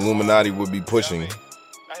quote-unquote Illuminati would be pushing.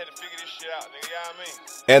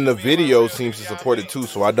 And the video seems to support it too,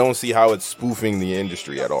 so I don't see how it's spoofing the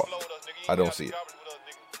industry at all. I don't see it.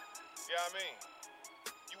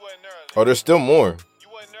 Oh, there's still more.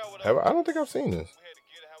 I don't think I've seen this.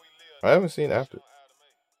 I haven't seen after.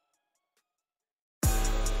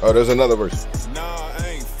 Oh, there's another verse. Nah, I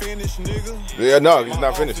ain't finished, nigga. Yeah, no, he's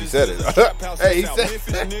not finished. He said it. Hey,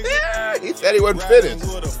 he said he wasn't finished.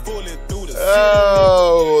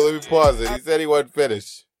 Oh, let me pause it. He said he wasn't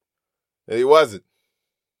finished. And he wasn't.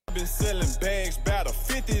 Been selling bags about a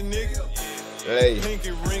 50, nigga. Hey.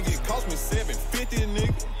 Pinky ring, it cost me $750,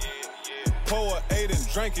 nigga. Pour a 8 and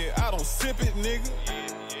drink it, I don't sip it, nigga.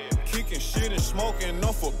 Kicking shit and smoking,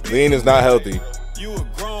 no for lean is not healthy. You a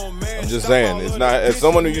grown man. I'm just saying, it's not. As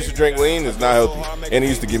someone who used to drink lean, it's not healthy, and it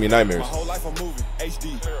used to give me nightmares.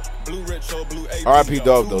 R.I.P.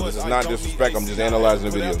 Dog, though. This is not disrespect. I'm just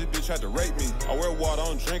analyzing the video.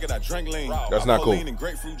 That's not cool.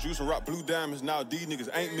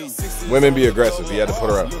 Women be aggressive. He had to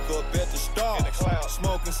put her out.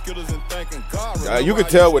 You could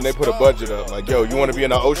tell when they put a budget up. Like, yo, you want to be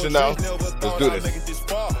in the ocean now? Let's do this.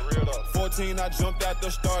 14, I jumped out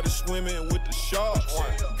there, started swimming with the sharks.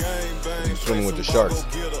 He's swimming with the sharks.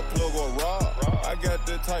 I got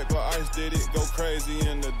that type of ice that it go crazy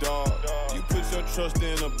in the dark. You put your trust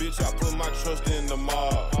in a bitch, I put my trust in the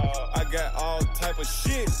mob. I got all type of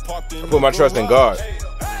shit parked in. I put my trust in God.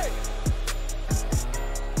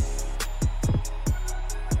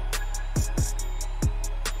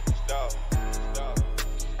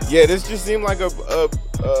 Yeah, this just seemed like a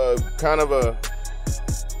kind of a.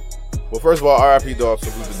 Well, first of all, R.I.P. dog,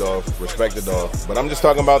 salute the dog, respect the dog. But I'm just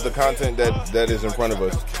talking about the content that is in front of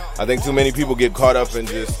us. I think too many people get caught up in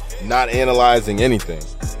just not analyzing anything.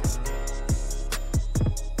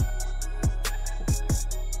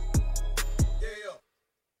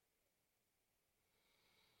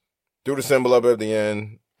 Do the symbol up at the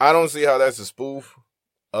end. I don't see how that's a spoof.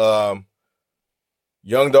 Young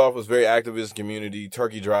Dolph was very active in his community,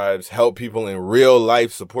 turkey drives, helped people in real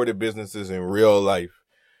life, supported businesses in real life.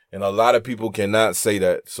 And a lot of people cannot say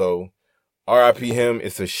that. So RIP him.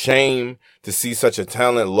 It's a shame to see such a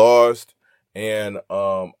talent lost. And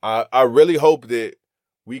I really hope that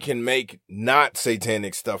we can make not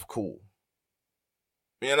satanic stuff cool.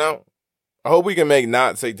 You know? I hope we can make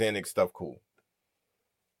not satanic stuff cool.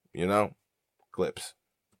 You know? Clips.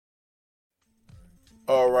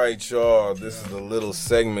 All right, y'all. This is a little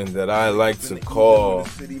segment that I like to call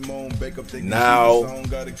Now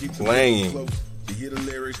Playing.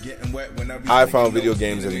 I found video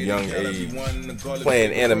games at a young age,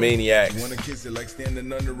 playing Animaniacs.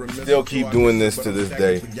 Still keep doing this to this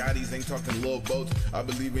day.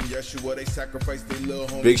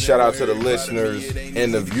 Big shout out to the listeners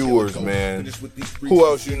and the viewers, man. Who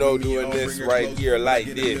else you know doing this right here like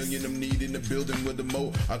this?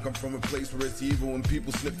 I come from a place where it's evil and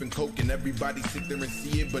people sniffing coke and everybody sit there and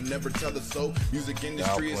see it but never tell us so. Music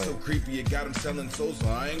industry is so creepy, it got them selling souls. So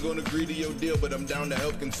I ain't gonna agree to your deal, but I'm down to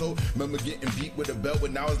help console. Remember getting beat with a belt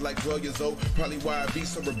when I was like 12 years old. Probably why I be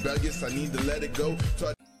so rebellious, I need to let it go.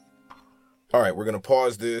 All right, we're gonna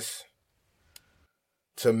pause this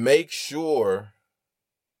to make sure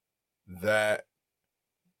that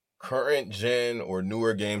current gen or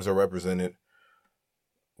newer games are represented.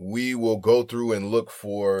 We will go through and look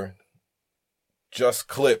for just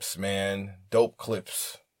clips, man. Dope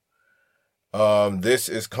clips. This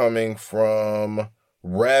is coming from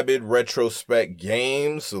Rabid Retrospect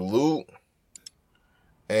Games. Salute.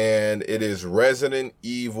 and it is Resident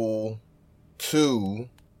Evil 2,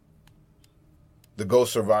 The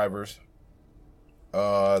Ghost Survivors.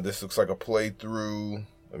 This looks like a playthrough.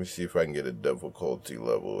 Let me see if I can get a difficulty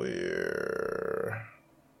level here.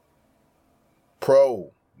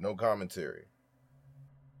 Pro, no commentary.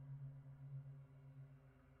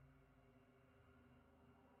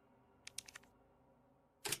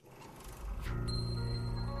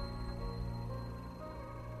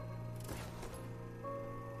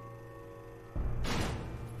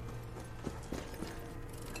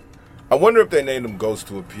 I wonder if they named them Ghost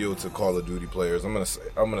to appeal to Call of Duty players. I'm gonna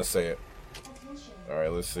say it. All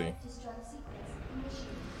right, let's see.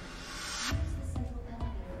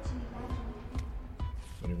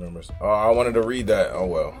 Oh, I wanted to read that. Oh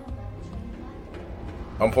well.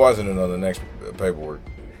 I'm pausing it on the next paperwork.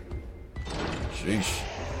 Sheesh.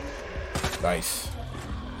 Nice.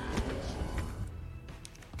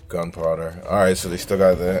 Gunpowder. All right, so they still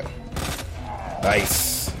got that.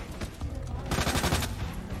 Nice.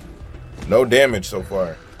 No damage so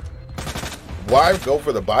far. Why go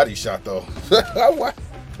for the body shot though?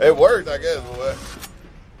 It worked, I guess.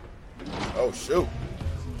 Oh shoot!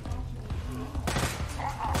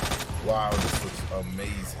 Wow, this looks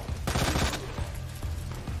amazing.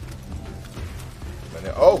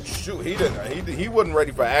 Oh shoot! He wasn't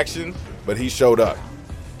ready for action, but he showed up.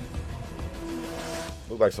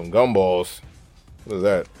 Look like some gumballs. What is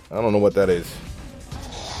that? I don't know what that is.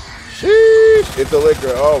 Sheesh! It's the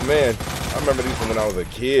liquor. Oh man. I remember these from when I was a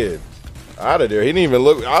kid. Out of there. He didn't even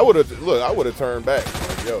look. I would have turned back.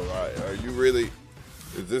 Like, yo, are you really?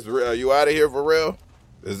 Is this real? Are you out of here for real?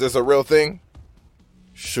 Is this a real thing?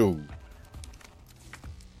 Shoot.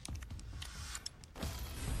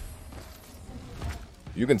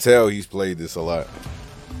 You can tell he's played this a lot.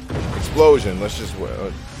 Explosion. Let's just.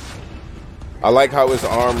 I like how his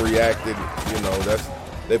arm reacted. You know,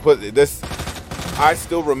 they put this. I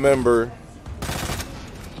still remember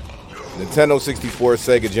Nintendo 64,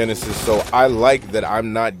 Sega Genesis, so I like that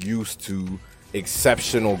I'm not used to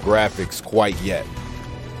exceptional graphics quite yet.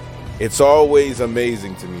 It's always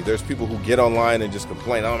amazing to me. There's people who get online and just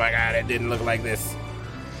complain, oh my God, it didn't look like this.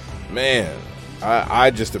 Man,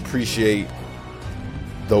 I just appreciate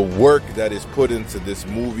the work that is put into this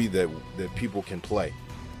movie that people can play.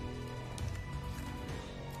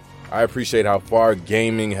 I appreciate how far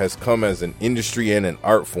gaming has come as an industry and an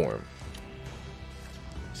art form.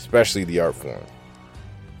 Especially the art form.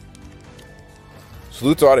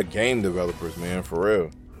 Salute to all the game developers, man, for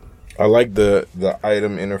real. I like the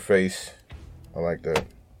item interface. I like that.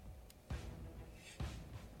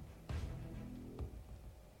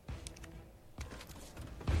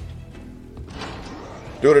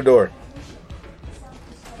 Through the door.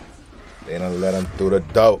 They don't let him through the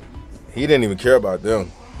door. He didn't even care about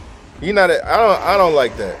them. I don't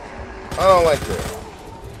like that. I don't like that.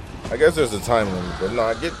 I guess there's a time limit, but no,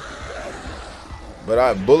 I get.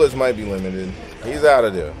 But bullets might be limited. He's out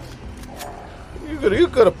of there. You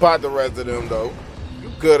could have popped the rest of them though. You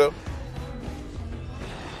could have.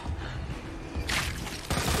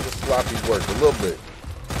 Sloppy worked a little bit.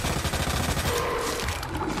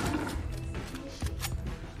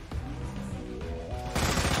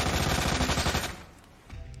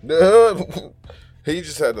 He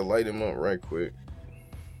just had to light him up right quick.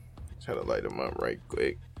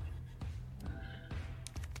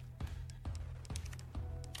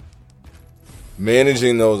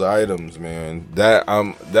 Managing those items, man.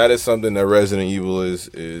 That is something that Resident Evil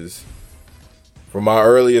is from my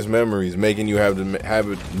earliest memories, making you have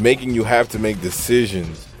to make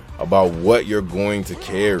decisions about what you're going to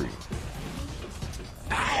carry.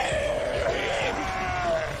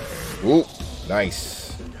 Ooh,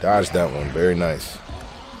 nice. Dodged that one. Very nice.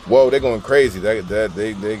 Whoa, they're going crazy. They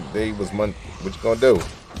was money. What you gonna do?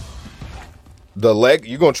 The leg?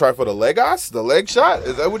 You gonna try for the Legos? The leg shot?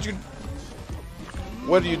 Is that what you?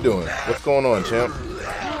 What are you doing? What's going on, champ?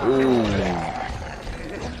 Ooh,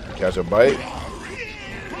 catch a bite.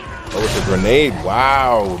 Oh, it's a grenade.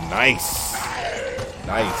 Wow, nice.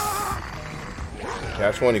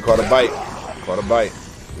 Catch one. He caught a bite. What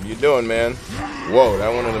are you doing, man? Whoa,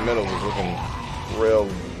 that one in the middle was looking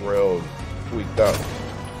real tweaked up.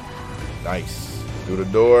 Nice. Through the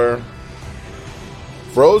door.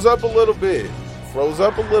 Froze up a little bit.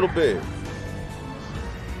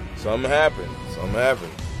 Something happened.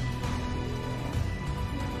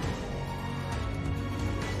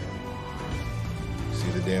 See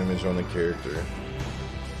the damage on the character.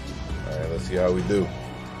 Alright, let's see how we do.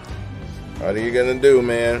 How are you gonna do,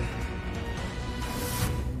 man?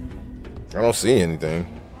 I don't see anything.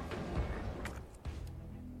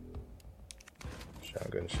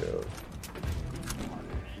 Shotgun shells.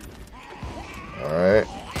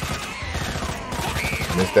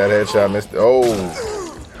 that headshot, missed. Oh,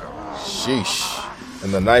 sheesh.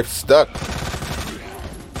 And the knife stuck.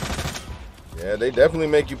 Yeah, they definitely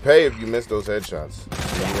make you pay if you miss those headshots.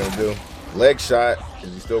 What are you going to do? Leg shot.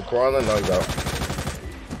 Is he still crawling? No, he's out.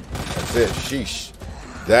 That's it. Sheesh.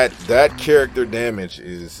 That character damage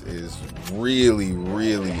is really,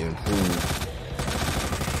 really improved.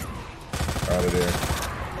 Out of there.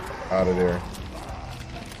 Out of there.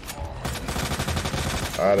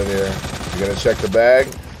 Out of there. You gonna check the bag?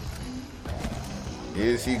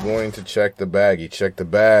 Is he going to check the bag? He checked the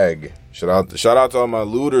bag. Shout out to all my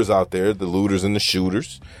looters out there, the looters and the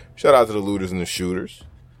shooters. Shout out to the looters and the shooters.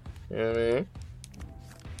 You know what I mean?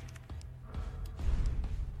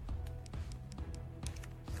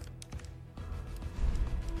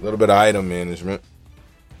 A little bit of item management.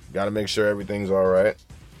 Got to make sure everything's all right.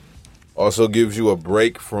 Also gives you a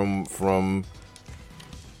break from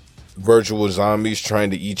virtual zombies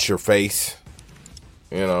trying to eat your face.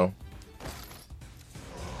 You know.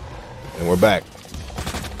 And we're back.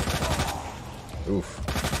 Oof.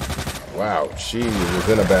 Wow, she was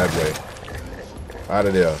in a bad way. Out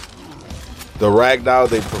of there. The ragdoll,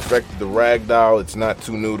 they perfected the ragdoll. It's not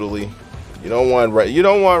too noodly. You don't want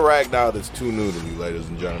ragdoll that's too noodly, ladies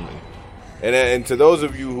and gentlemen. And to those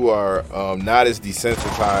of you who are not as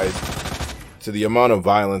desensitized to the amount of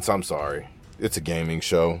violence, I'm sorry. It's a gaming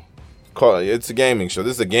show. It's a gaming show.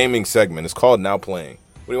 This is a gaming segment. It's called Now Playing.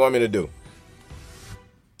 What do you want me to do?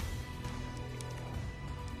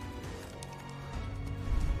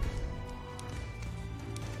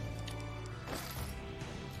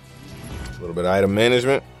 A little bit of item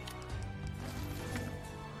management.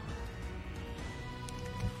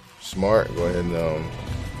 Smart. Go ahead and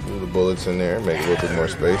move the bullets in there. Make a little bit more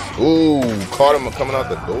space. Ooh, caught him coming out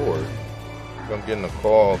the door. I'm getting a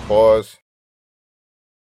call. Pause.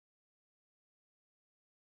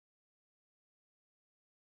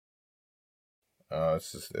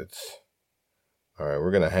 It's all right. We're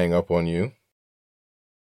gonna hang up on you.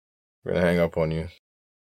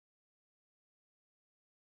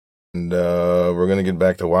 And we're gonna get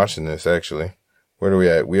back to watching this. Actually, where are we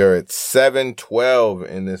at? We are at 7:12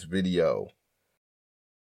 in this video.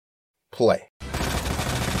 Play.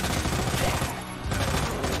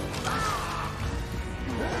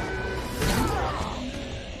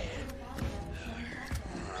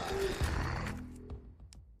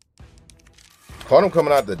 Caught him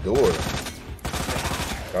coming out the door.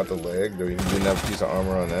 Got the leg. He didn't have a piece of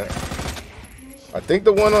armor on that. I think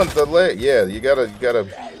the one on the leg. Yeah, you gotta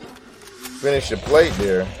finish your plate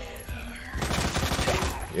there.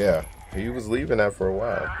 Yeah, he was leaving that for a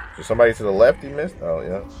while. So somebody to the left he missed? Oh,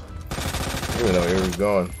 yeah. Even though he was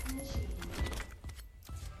going.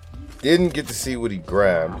 Didn't get to see what he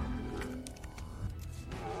grabbed.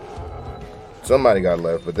 Somebody got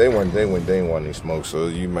left, but they didn't want any smoke, so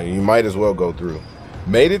you might as well go through.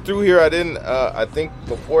 Made it through here. I didn't. I think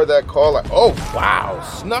before that call. Oh wow!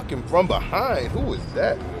 Snuck him from behind. Who was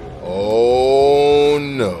that? Oh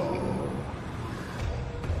no!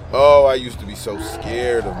 Oh, I used to be so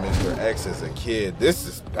scared of Mr. X as a kid. This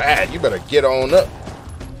is bad. You better get on up.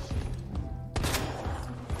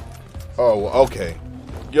 Oh, okay.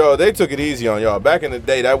 Yo, they took it easy on y'all. Back in the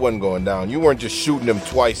day, that wasn't going down. You weren't just shooting them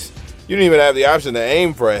twice. You didn't even have the option to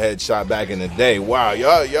aim for a headshot back in the day. Wow,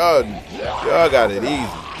 y'all got it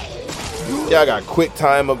easy. Y'all got quick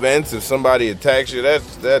time events. If somebody attacks you,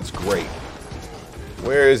 that's great.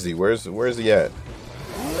 Where is he? Where's he at?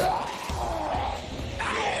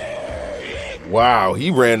 Wow,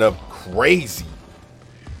 he ran up crazy.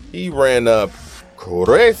 But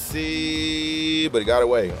he got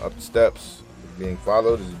away up the steps. He's being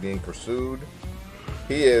followed. He's being pursued.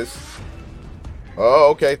 He is. Oh,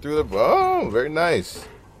 okay, very nice.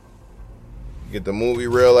 Get the movie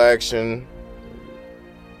real action.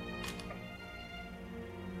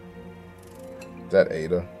 Is that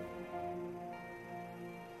Ada?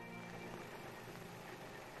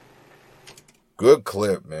 Good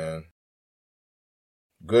clip, man.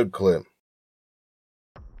 Good clip.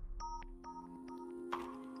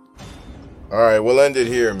 All right, we'll end it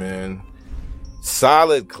here, man.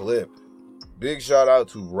 Solid clip. Big shout out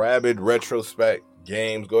to Rabid Retrospect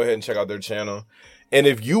Games. Go ahead and check out their channel. And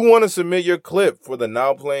if you want to submit your clip for the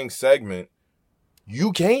Now Playing segment,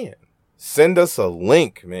 you can. Send us a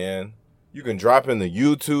link, man. You can drop in the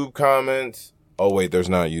YouTube comments. Oh, wait, there's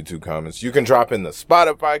not YouTube comments. You can drop in the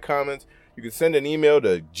Spotify comments. You can send an email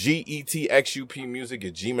to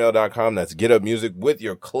getupmusic@gmail.com. That's getupmusic with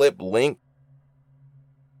your clip link.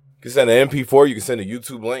 You can send an MP4. You can send a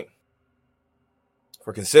YouTube link.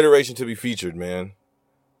 For consideration to be featured, man.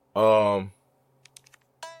 I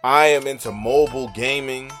am into mobile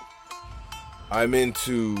gaming. I'm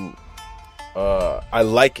into.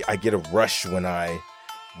 I get a rush when I'm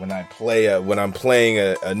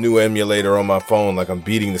playing a new emulator on my phone, like I'm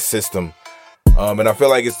beating the system. And I feel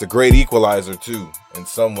like it's the great equalizer too. In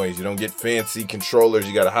some ways, you don't get fancy controllers.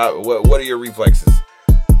 You got what are your reflexes?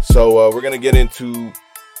 So we're gonna get into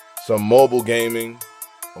some mobile gaming.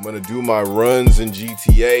 I'm gonna do my runs in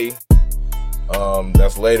GTA.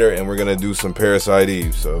 That's later, and we're gonna do some Parasite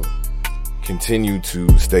Eve. So continue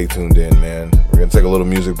to stay tuned in, man. We're gonna take a little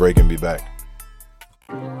music break and be back.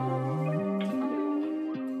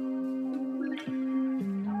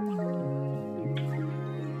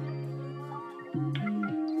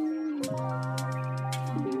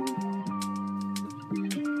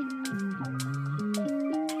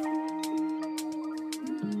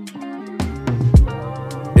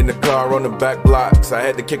 On the back blocks, I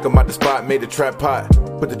had to kick him out the spot, made a trap pot.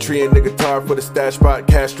 Put the tree in the guitar for the stash spot.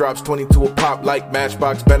 Cash drops 22 a pop like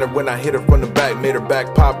Matchbox. Better when I hit her from the back, made her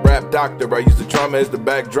back pop. Rap doctor, I used the trauma as the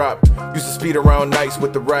backdrop. Used to speed around nights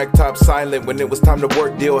with the rag top silent. When it was time to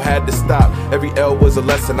work, deal had to stop. Every L was a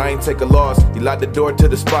lesson, I ain't take a loss. He locked the door to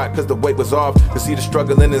the spot cause the weight was off. Could see the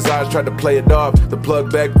struggle in his eyes, tried to play it off. The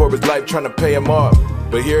plug begged for his life, trying to pay him off.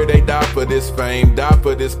 But here they die for this fame, die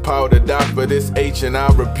for this powder, die for this H, and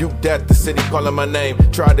I rebuke that. The city calling my name.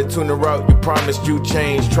 Tried to tune her out, you promised you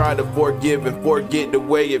change. Try to forgive and forget the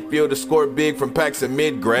way it feel to score big from packs in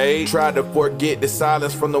mid-grade. Try to forget the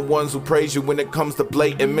silence from the ones who praise you when it comes to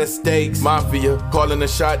blatant mistakes. Mafia, calling a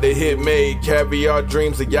shot that hit made. Caviar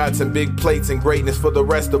dreams of yachts and big plates and greatness for the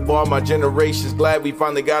rest of all my generations. Glad we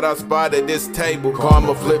finally got our spot at this table.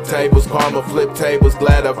 Karma flip tables,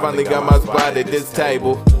 glad I finally got my spot at this table.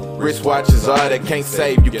 Wristwatches are that can't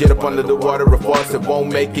save you. Get up under the water, a faucet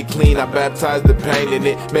won't make it clean. I baptized the pain and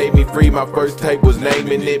it made me free. My first tape was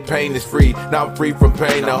naming it Pain is Free. Now I'm free from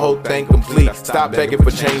pain, the whole thing complete. Stop begging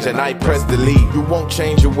for change and I press delete. You won't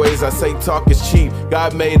change your ways, I say talk is cheap.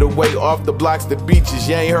 God made a way off the blocks to beaches.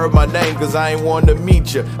 You ain't heard my name cause I ain't want to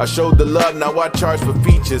meet you. I showed the love, now I charge for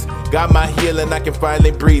features. Got my healing, I can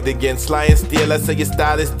finally breathe again. Sly and steel, I say your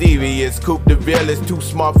style is devious. Coupe de Ville is too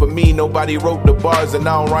smart for me. Nobody wrote the bars and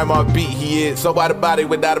I don't rhyme on beat, he is. So out of body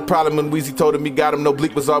without a problem. When Weezy told him he got him, no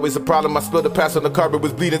bleak was always a problem. I spilled the pass on the carpet,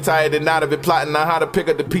 was bleeding tired and out of it. Plotting on how to pick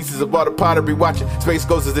up the pieces of all the pottery. Watching Space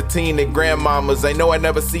Ghost as a teen and grandmamas. I know I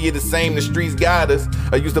never see it the same, the streets got us.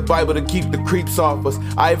 I use the Bible to keep the creeps off us.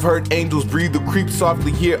 I've heard angels breathe the creep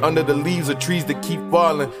softly here under the leaves of trees that keep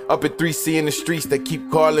falling. Up at 3C in the streets that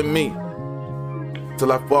keep calling me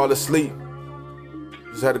till I fall asleep.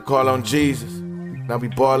 Just had to call on Jesus. Now we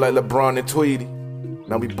ball like LeBron and Tweety.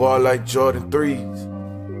 Now we ball like Jordan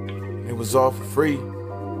 3s. It was all for free.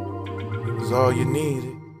 It was all you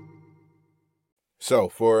needed. So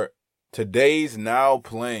for today's Now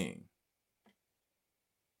Playing,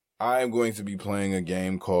 I am going to be playing a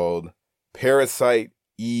game called Parasite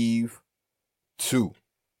Eve 2.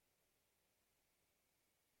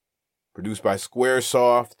 Produced by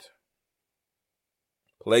Squaresoft.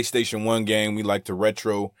 PlayStation 1 game. We like to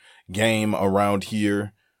retro game around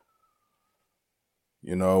here.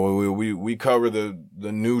 You know, we cover the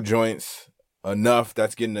new joints enough.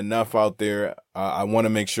 That's getting enough out there. I want to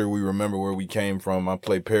make sure we remember where we came from. I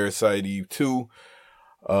play Parasite Eve 2.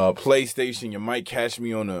 PlayStation, you might catch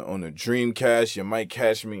me on a Dreamcast. You might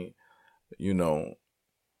catch me, you know,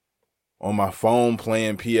 on my phone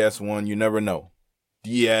playing PS1. You never know.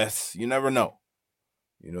 DS, you never know.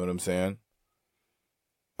 You know what I'm saying?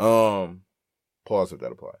 Pause if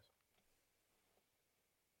that applies.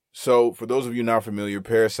 So, for those of you not familiar,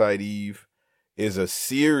 Parasite Eve is a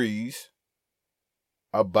series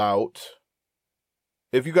about,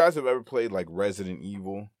 if you guys have ever played like Resident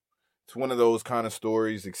Evil, it's one of those kind of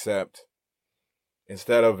stories, except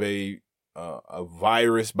instead of a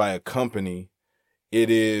virus by a company, it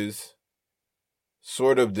is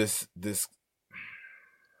sort of this,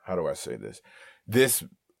 how do I say this? This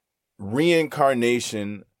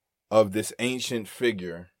reincarnation of this ancient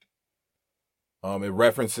figure. It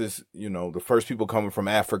references, you know, the first people coming from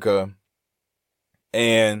Africa,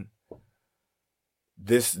 and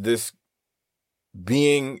this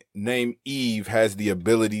being named Eve has the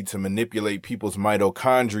ability to manipulate people's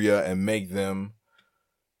mitochondria and make them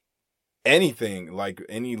anything, like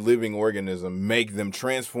any living organism, make them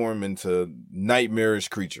transform into nightmarish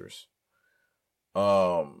creatures.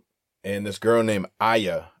 And this girl named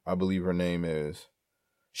Aya, I believe her name is,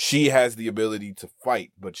 she has the ability to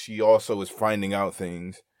fight, but she also is finding out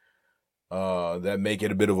things that make it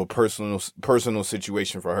a bit of a personal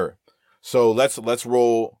situation for her. So let's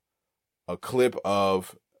roll a clip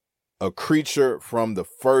of a creature from the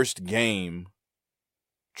first game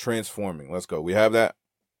transforming. Let's go. We have that.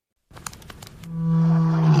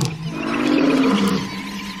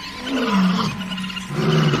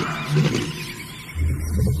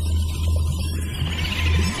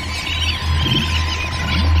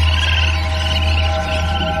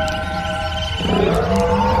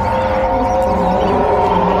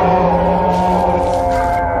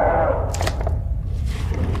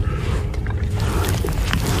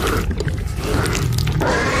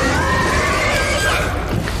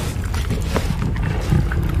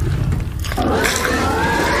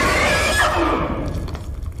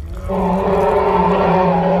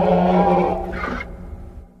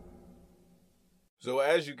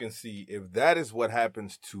 See, if that is what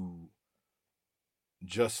happens to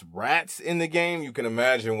just rats in the game, you can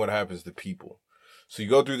imagine what happens to people. So you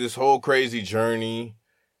go through this whole crazy journey,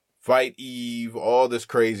 fight Eve, all this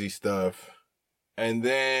crazy stuff, and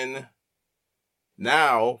then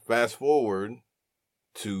now fast forward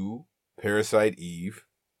to Parasite Eve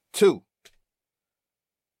 2.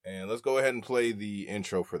 And let's go ahead and play the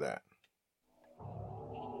intro for that.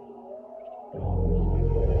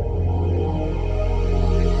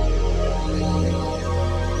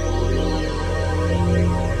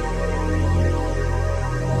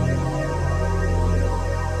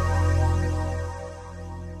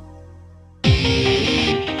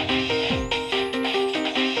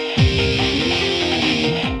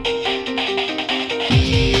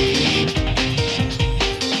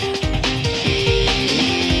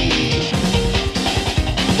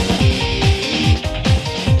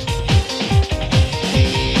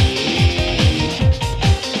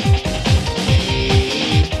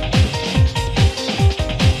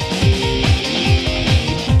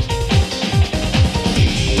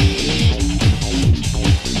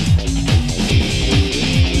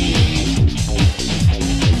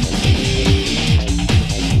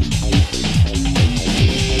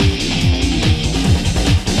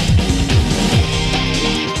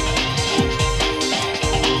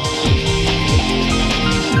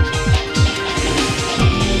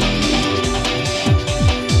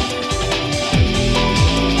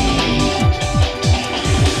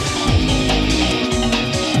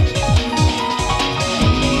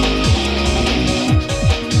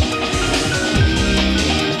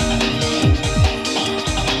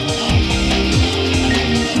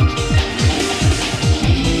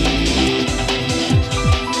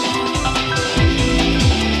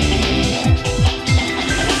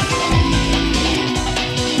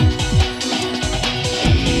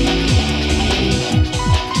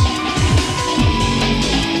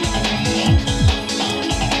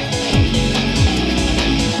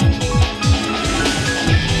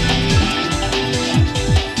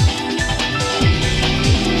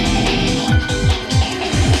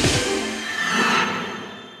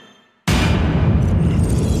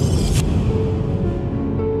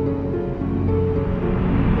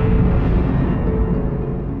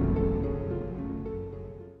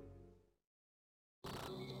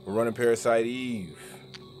 We're running Parasite Eve.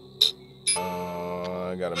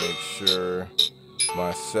 I gotta make sure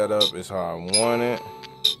my setup is how I want it.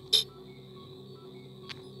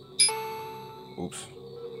 Oops.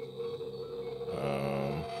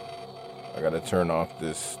 I gotta turn off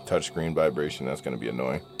this touchscreen vibration. That's gonna be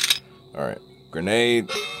annoying. All right, grenade.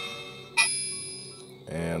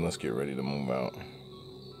 And let's get ready to move out.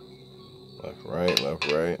 Left, right,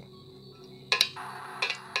 left, right.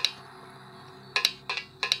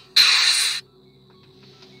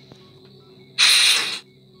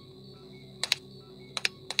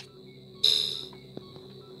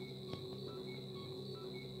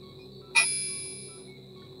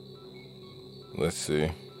 Let's see.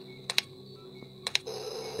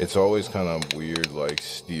 It's always kind of weird, like,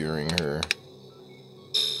 steering her.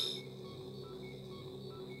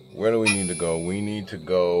 Where do we need to go? We need to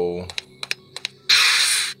go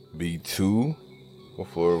B2. What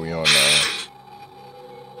floor are we on now?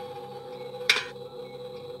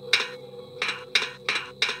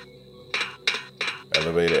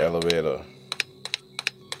 Elevator, elevator.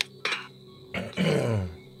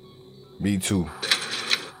 B2.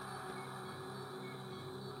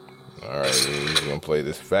 Alright, we're gonna play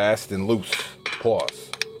this fast and loose. Pause.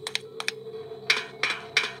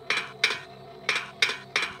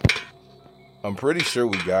 I'm pretty sure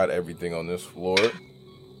we got everything on this floor.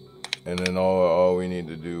 And then all we need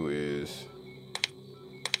to do is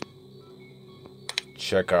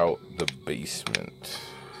check out the basement.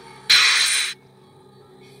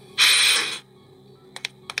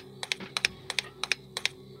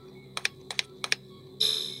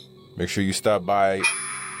 Make sure you stop by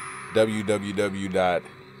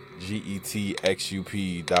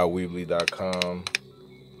www.getxup.weebly.com.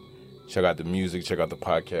 Check out the music. Check out the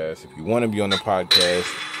podcast. If you want to be on the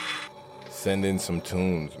podcast, send in some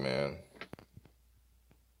tunes, man.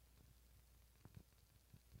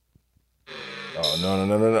 Oh, no.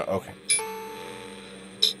 Okay.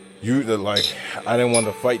 I didn't want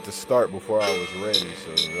the fight to start before I was ready, so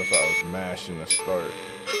that's why I was mashing the start.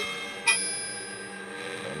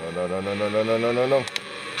 No. Alright, here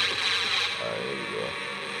we go.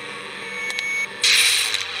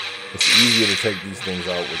 It's easier to take these things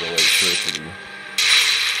out with electricity.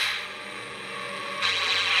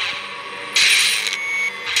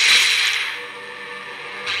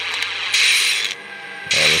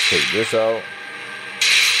 Alright, let's take this out.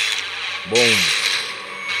 Boom.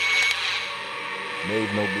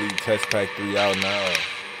 Made No Bleed Test Pack 3 out now.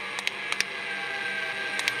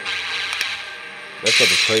 That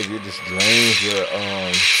stuff is crazy. It just drains your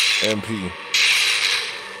MP.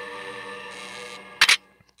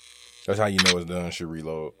 That's how you know it's done. Should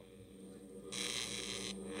reload.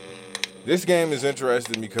 This game is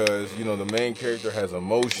interesting because, you know, the main character has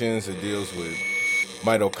emotions. It deals with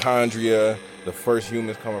mitochondria, the first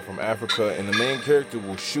humans coming from Africa, and the main character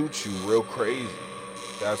will shoot you real crazy.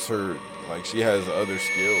 That's her, like, she has other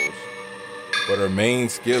skills. But her main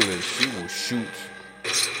skill is she will shoot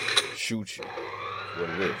you. What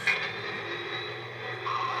it is.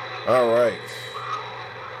 Alright.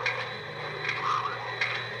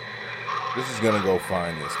 This is gonna go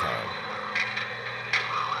fine this time.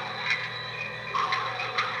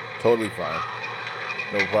 Totally fine.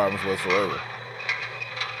 No problems whatsoever.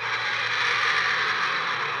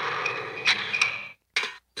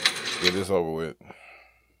 Get this over with.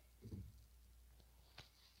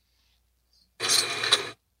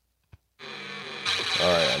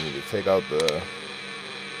 Alright, I need to take out the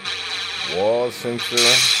wall sensor.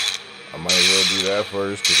 I might as well do that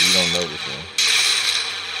first because you don't notice me.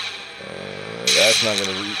 That's not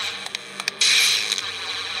gonna reach.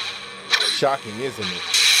 Shocking, isn't it?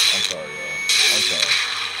 I'm sorry, y'all. I'm sorry.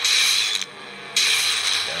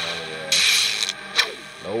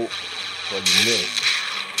 Nope. What you missed.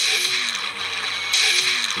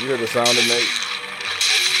 You hear the sound it makes?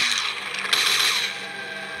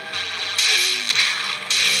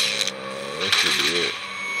 That should be it.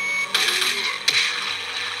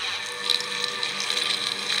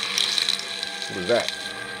 What is that?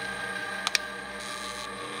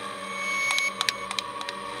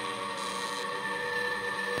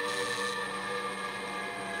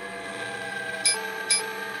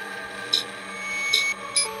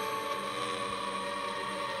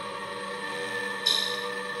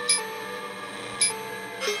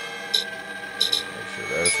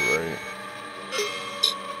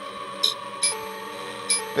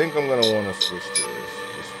 I think I'm gonna want to switch to this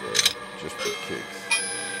just for kicks.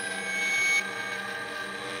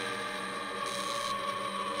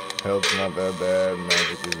 Health's not that bad.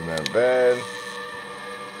 Magic isn't that bad.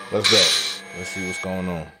 Let's go. Let's see what's going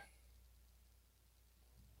on.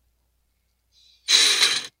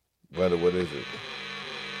 What is it?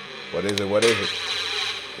 What is it?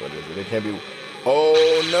 It can't be.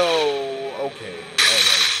 Oh no. Okay. All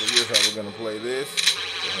right. So here's how we're gonna play this.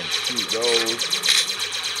 We're gonna shoot those.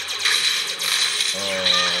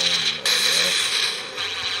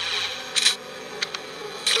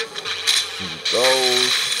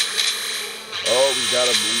 Those. Oh, we got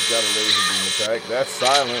a laser beam attack. That's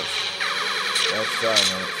silence.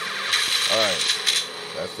 Alright.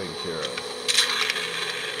 That's taken care of.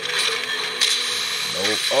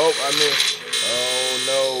 Nope. Oh, I missed. Oh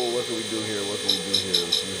no. What can we do here? Let's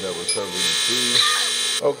use that recovery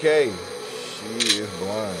too. Okay. She is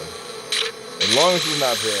blind. As long as she's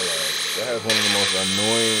not paralyzed. That has one of the most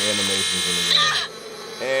annoying animations in the game.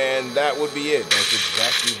 And that would be it. That's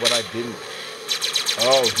exactly what I didn't.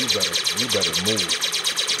 Oh, you better move.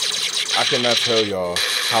 I cannot tell y'all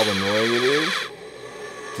how annoying it is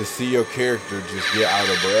to see your character just get out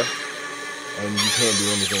of breath and you can't do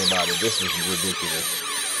anything about it. This is ridiculous.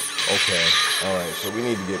 Okay, alright, so we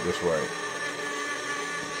need to get this right.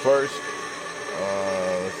 First,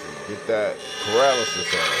 let's see, get that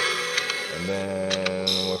paralysis off. And then,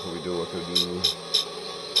 what can we do?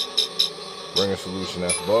 Bring a solution,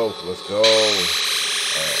 that's both. Let's go.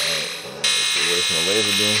 Alright. Away from the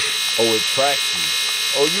laser beam. Oh, it tracks you.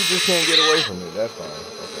 Oh, you just can't get away from it. That's fine.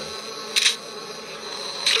 Okay.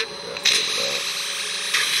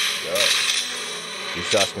 Yup. These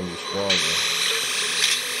shots can be stronger.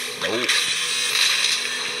 Nope.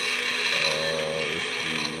 Let's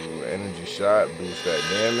do energy shot. Boost that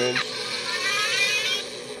damage.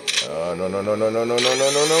 No.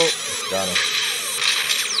 Got him.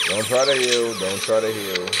 Don't try to heal.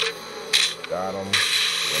 Got him.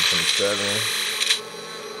 127.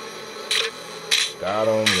 Got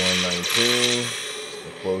him. 119.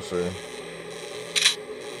 Closer.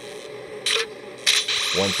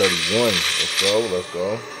 131. Let's go. Let's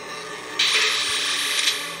go.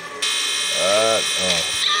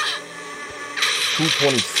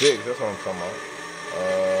 226. That's what I'm talking about.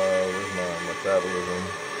 Where's my metabolism?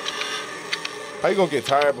 How you gonna get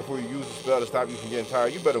tired before you use the spell to stop you from getting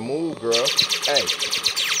tired? You better move, girl. Hey,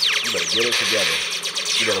 you better get it together.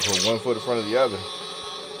 You better put one foot in front of the other.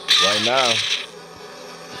 Right now.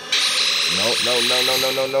 No.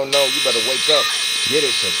 You better wake up. Get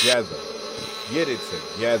it together. Get it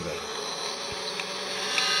together.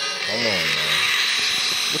 Come on, man.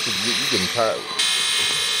 You getting tired?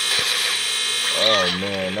 Oh,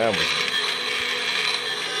 man, that was...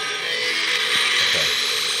 Okay.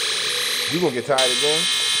 You gonna get tired again?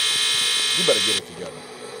 You better get it together.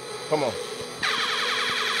 Come on. All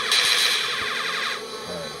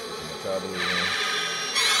right, let's get the metabolism.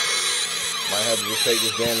 Might have to just take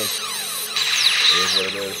this damage. It is what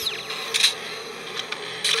it is.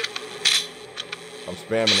 I'm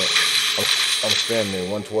spamming it. I'm spamming it.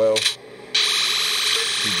 112.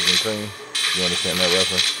 Peaches and cream. You understand that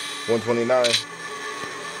reference? 129.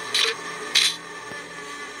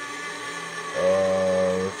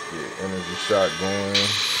 Let's get energy shot going.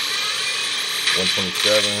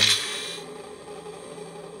 127.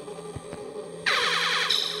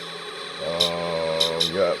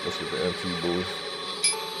 Yeah, let's get the MT boost.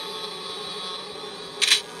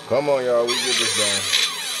 Come on, y'all. We get this done.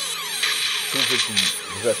 250.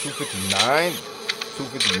 Is that 259?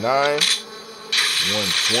 259.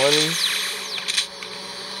 120.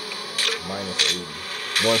 Minus 80.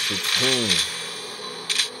 116.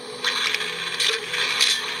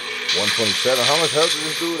 127. How much health does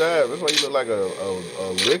this dude have? That's why you look like a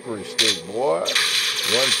licorice stick, boy.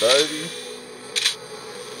 130.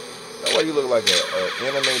 That's why you look like a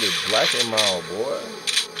animated Black and Mild, boy.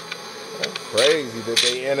 That's crazy that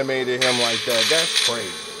they animated him like that. That's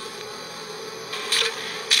crazy.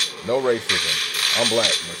 No racism. I'm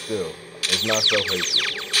black, but still, it's not self-hatred.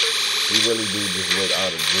 We really do just look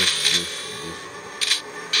out of this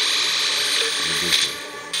ridiculous.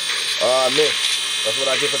 I missed. That's what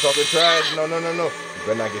I get for talking trash. No. You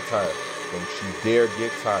better not get tired. Don't you dare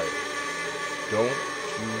get tired. Don't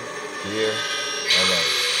you dare. All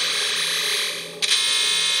right.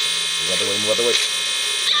 Move out the way.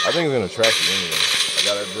 I think it's gonna track you anyway. I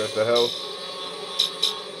gotta address the health.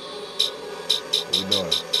 What we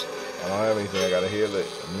doing? I don't have anything. I gotta heal it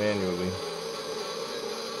manually.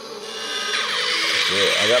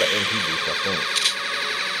 Yeah, I got an MP boost, I think.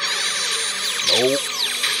 Nope.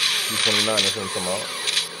 229, that's what I'm talking about.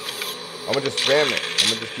 I'm gonna just spam it. I'm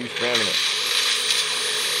gonna just keep spamming it.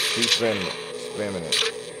 Spamming it.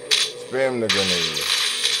 Spam the grenade.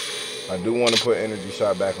 I do want to put energy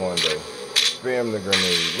shot back on though. Spam the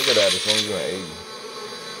grenade. Look at that, it's only doing 80.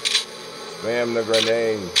 Spam the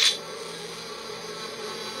grenade.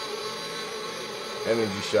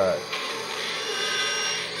 Energy shot.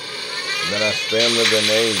 And then I spam the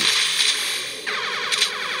grenade.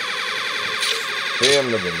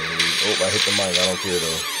 Spam the grenade. Oh, I hit the mic. I don't care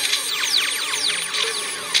though.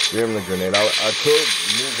 Spam the grenade. I could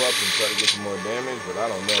move up and try to get some more damage, but I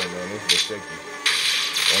don't know, man. This is shaky.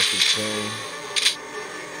 116.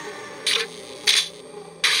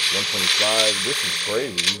 125. This is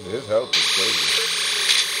crazy. His health is crazy.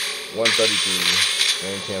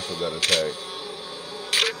 133. And cancel that attack.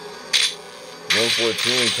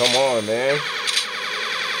 114, come on, man.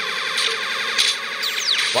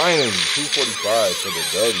 Finally, 245 for the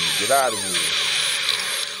W. Get out of here.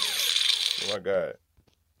 Oh my God.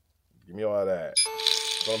 Give me all that.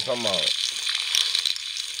 That's what I'm talking about.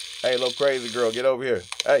 Hey, little crazy girl, get over here.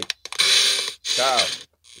 Hey. Kyle.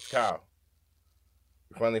 It's Kyle.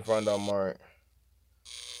 We finally found out Mark.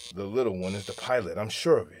 The little one is the pilot. I'm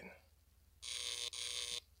sure of it.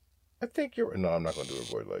 I think you're... No, I'm not going to do a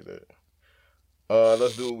voice like that.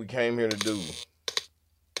 Let's do what we came here to do.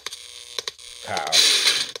 Kyle.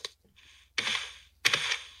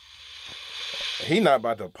 He not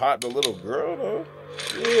about to pop the little girl, though.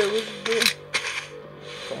 Yeah, what's he doing?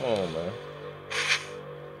 Come on, man.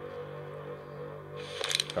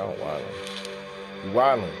 Kyle wildin'. You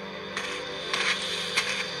wildin'.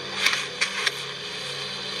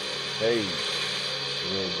 Hey, the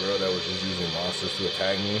little girl that was just using monsters to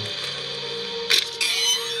attack me.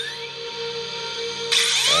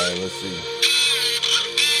 Alright, let's see.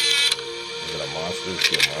 Is it a monster? Is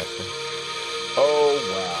she a monster? Oh,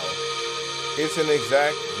 wow. It's an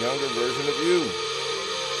exact younger version of you.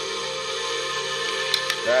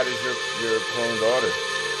 That is your clone daughter.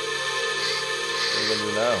 What are you gonna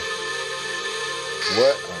do now?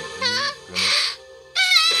 What are you gonna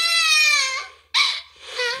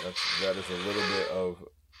that is a little bit of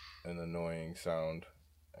an annoying sound,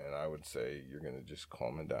 and I would say you're gonna just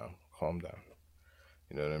calm it down. Calm down.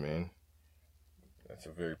 You know what I mean? That's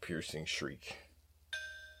a very piercing shriek.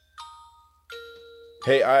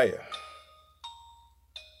 Hey, Aya.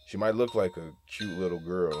 She might look like a cute little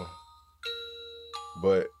girl,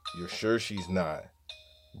 but you're sure she's not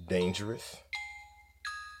dangerous?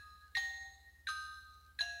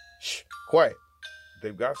 Shh, quiet.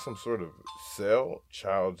 They've got some sort of cell,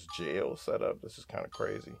 child's jail set up. This is kind of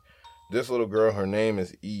crazy. This little girl, her name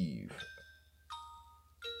is Eve.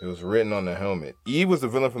 It was written on the helmet. Eve was the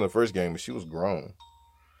villain from the first game, but she was grown.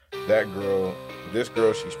 That girl, this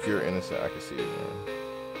girl, she's pure innocent. I can see it, man.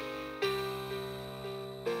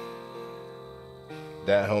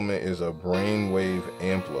 That helmet is a brainwave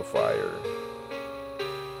amplifier.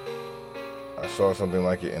 I saw something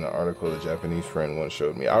like it in an article a Japanese friend once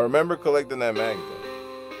showed me. I remember collecting that magazine.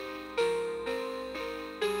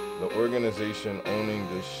 The organization owning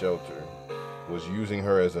this shelter was using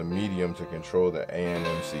her as a medium to control the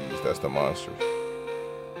ANMCs, that's the monsters.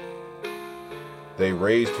 They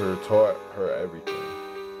raised her, taught her everything.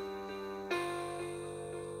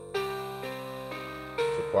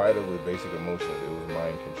 Supplied her with basic emotions. It was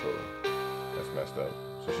mind control. That's messed up.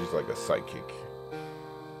 So she's like a psychic,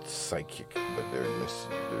 but they're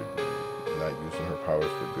not using her powers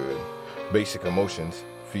for good. Basic emotions,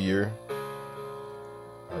 fear.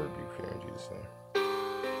 I rebuke fear in Jesus' name.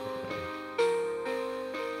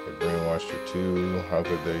 They brainwashed her too. How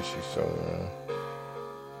could they? She's so.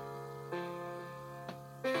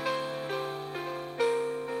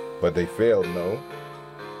 But they failed, no.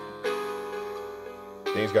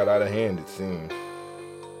 Things got out of hand, it seems.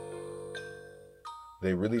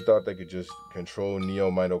 They really thought they could just control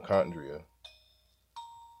neo-mitochondria.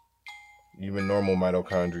 Even normal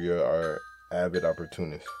mitochondria are avid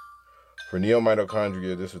opportunists. For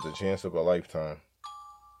neo-mitochondria, this was the chance of a lifetime.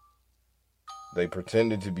 They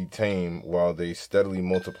pretended to be tame while they steadily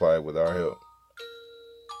multiplied with our help.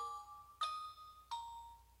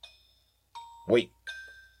 Wait.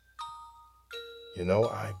 You know,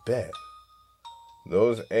 I bet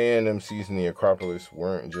those ANMCs in the Acropolis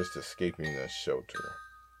weren't just escaping the shelter.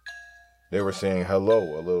 They were saying,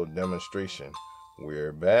 hello, a little demonstration.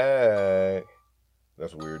 We're back.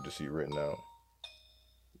 That's weird to see written out.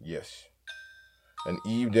 Yes. And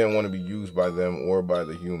Eve didn't want to be used by them or by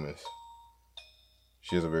the humans.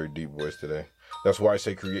 She has a very deep voice today. That's why I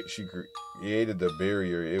say she created the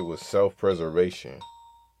barrier. It was self-preservation.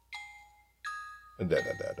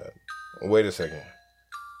 Wait a second.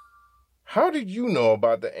 How did you know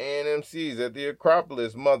about the ANMCs at the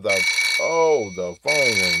Acropolis, mother? Oh, the phone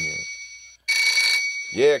ringing.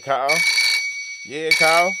 Yeah, Kyle.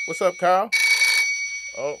 What's up, Kyle?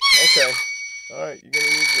 Oh, okay. All right,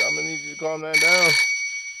 I'm gonna need you to calm that down.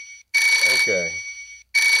 Okay.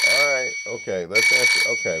 All right. Okay. Let's answer.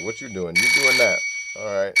 Okay, what you doing? You doing that? All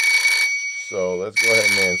right. So let's go ahead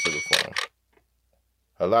and answer the phone.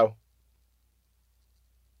 Hello.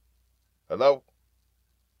 Hello.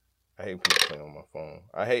 I hate people playing on my phone.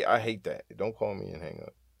 I hate that. Don't call me and hang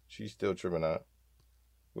up. She's still tripping out.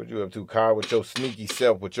 What you up to, Kyle, with your sneaky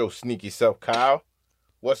self, Kyle?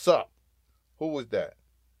 What's up? Who was that?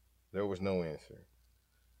 There was no answer.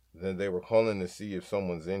 Then they were calling to see if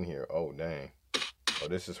someone's in here. Oh, dang. Oh,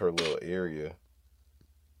 this is her little area.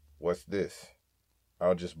 What's this?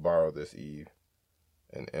 I'll just borrow this, Eve.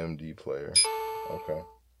 An MD player. Okay.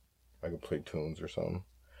 I can play tunes or something.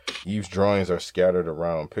 Eve's drawings are scattered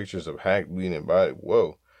around. Pictures of hacked, bleeding body.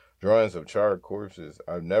 Whoa. Drawings of charred corpses.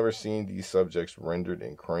 I've never seen these subjects rendered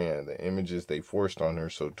in crayon. The images they forced on her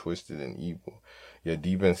so twisted and evil. Yet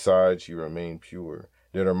deep inside, she remained pure.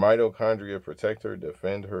 Did her mitochondria protect her,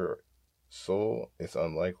 defend her soul? It's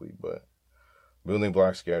unlikely, but building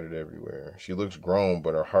blocks scattered everywhere. She looks grown,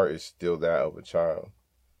 but her heart is still that of a child.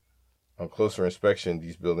 On closer inspection,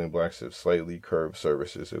 these building blocks have slightly curved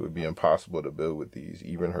surfaces. It would be impossible to build with these.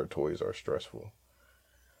 Even her toys are stressful.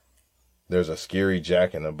 There's a scary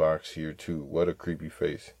jack-in-the-box here, too. What a creepy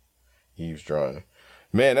face. Eve's drawing.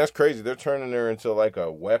 Man, that's crazy. They're turning her into like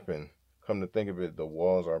a weapon. Come to think of it, the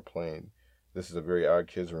walls are plain. This is a very odd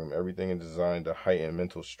kid's room. Everything is designed to heighten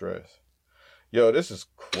mental stress. Yo, this is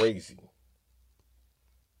crazy.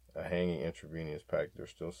 A hanging intravenous pack.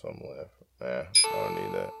 There's still some left. Nah, I don't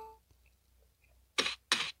need that.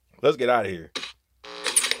 Let's get out of here.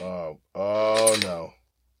 Oh no.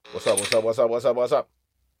 What's up?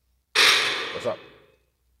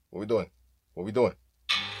 What we doing?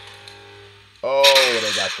 Oh,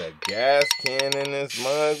 they got the gas can in this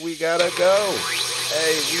mug. We gotta go.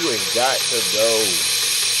 Hey, we ain't got to go.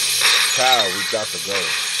 Kyle, we got to go.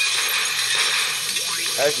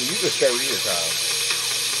 Actually, you can stay here, Kyle.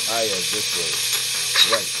 I am this way.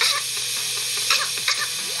 Right.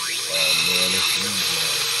 Oh, man, it's easy.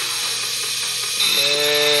 Man,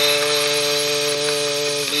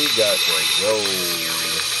 we got to go.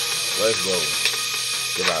 Let's go.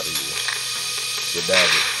 Get out of here. Get out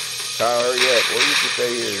of here. Kyle, hurry up. Or you can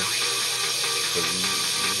stay here. Because you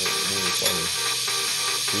moving funny.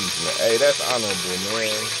 Peace, man. Hey, that's honorable,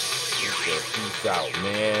 man. Peace out,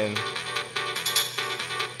 man.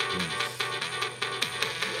 Peace.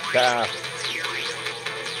 Kyle.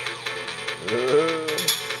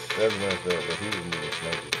 That's messed up, but he was moving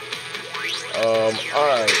smoky.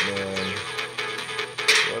 Alright, man.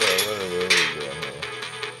 What are we doing here?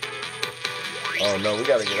 Oh, no, we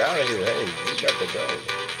gotta get out of here. Hey, we got to go.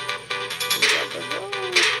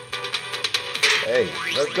 Hey,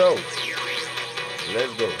 let's go.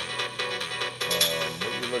 Let's go. What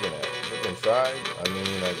are you looking at? Look inside? I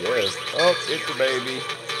mean, I guess. Oh, it's the baby.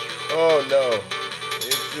 Oh, no.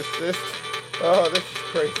 It's your sister. Oh, this is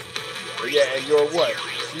crazy. But yeah, and you're what?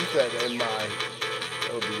 She said in my...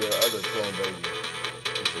 That would be your other clone baby.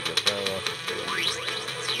 This is your friend wants to stay.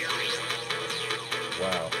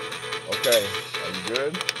 Wow. Okay. Are you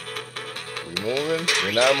good? We moving?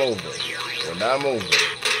 We're not moving. We're not moving.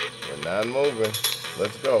 We're not moving.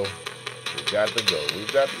 Let's go. We've got to go.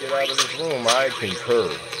 We've got to get out of this room. I concur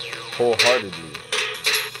wholeheartedly.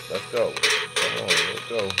 Let's go. Come on, let's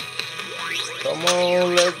go. Come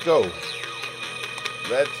on, let's go.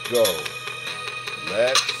 Let's go.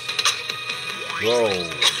 Let's go.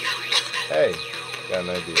 Hey, got an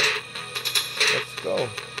idea. Let's go.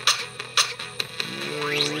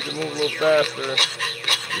 We can move a little faster.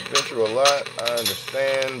 We've been through a lot, I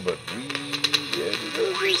understand, but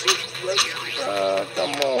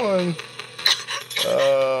come on.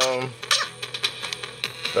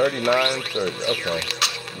 39, 30. Okay.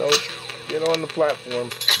 Nope. Get on the platform.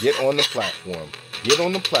 Get on the platform. Get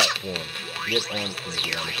on the platform. Get on. Can you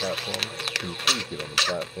get on the platform? Can you please get on the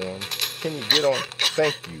platform? Can you get on?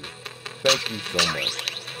 Thank you. Thank you so much.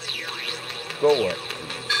 Go up,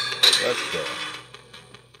 please. Let's go.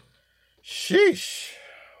 Sheesh.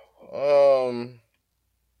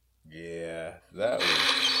 Yeah, that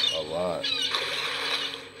was a lot.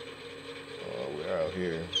 Oh, we're out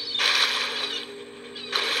here.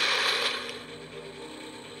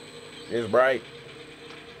 It's bright.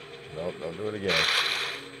 Nope, don't do it again.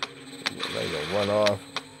 Now you're gonna run off.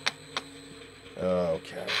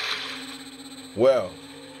 Okay. Well,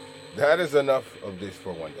 that is enough of this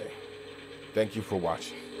for one day. Thank you for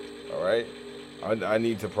watching. All right? I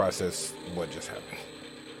need to process what just happened.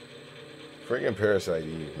 Friggin' Parasite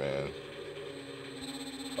Eve, man.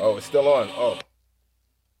 Oh, it's still on. Oh.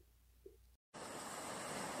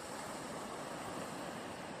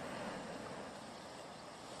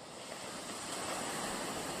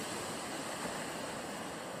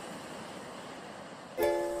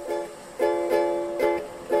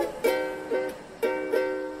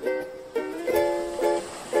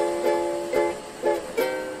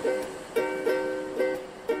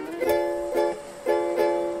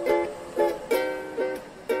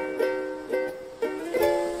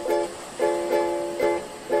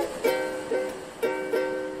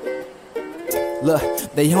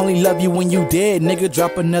 Look, they only love you when you dead, nigga.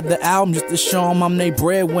 Drop another album just to show them I'm they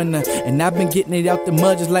breadwinner. And I've been getting it out the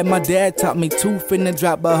mud just like my dad taught me to. Finna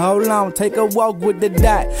drop, but hold on, take a walk with the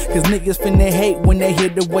dot. Cause niggas finna hate when they hear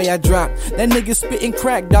the way I drop. That nigga spitting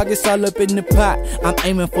crack, dog, it's all up in the pot. I'm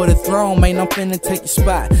aiming for the throne, man, I'm finna take your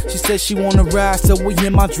spot. She said she wanna ride, so we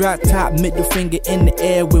in my drop top. Middle finger in the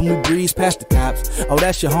air when we breeze past the cops. Oh,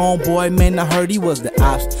 that's your homeboy, man, I heard he was the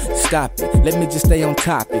ops. Stop it, let me just stay on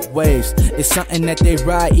topic. Waves, it's something that they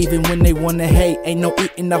ride even when they wanna hate. Ain't no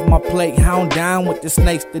eating off my plate. Hound down with the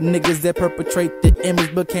snakes, the niggas that perpetrate the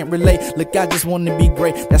image but can't relate. Look, I just wanna be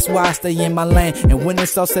great, that's why I stay in my lane. And when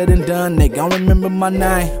it's all said and done, they gon' remember my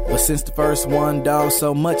name. But since the first one, dog,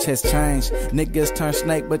 so much has changed. Niggas turn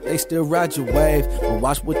snake, but they still ride your wave. But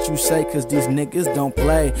watch what you say, cause these niggas don't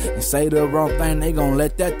play. And say the wrong thing, they gon'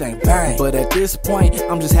 let that thing bang. But at this point,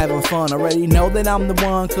 I'm just having fun. Already know that I'm the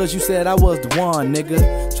one, cause you said I was the one, nigga.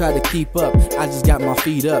 Try to keep up, I just got my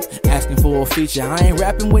feet up, asking for a feature. I ain't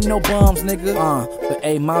rapping with no bums, nigga. But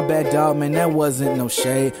hey, my bad, dog, man, that wasn't no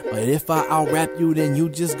shade. But if I out-rap you, then you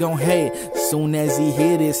just gon' hate. Soon as he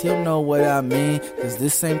hear this, he'll know what I mean. Cause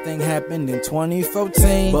this same thing happened in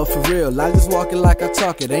 2014. But for real, I just walk it like I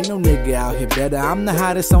talk it. Ain't no nigga out here better. I'm the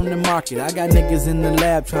hottest on the market. I got niggas in the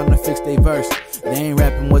lab trying to fix their verse. They ain't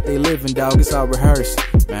rapping what they living, dog. It's all rehearsed,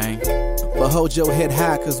 man. But hold your head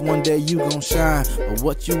high, cause one day you gon' shine. But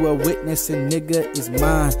what you are witnessing, nigga, is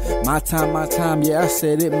mine. My time, yeah, I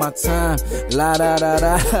said it, my time. La da da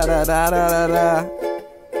da da da da da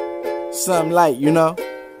da. Something light, you know?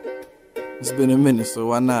 It's been a minute, so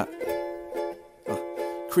why not?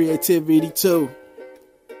 Creativity too.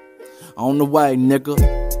 On the way,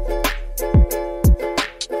 nigga.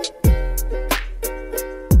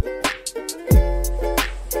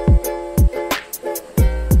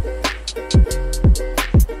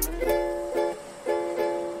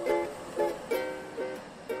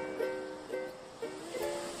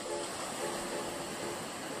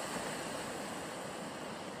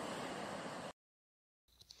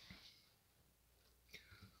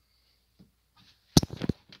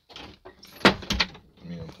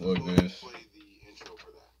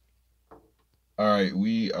 Alright,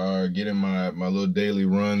 we are getting my little daily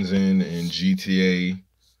runs in GTA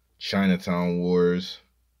Chinatown Wars.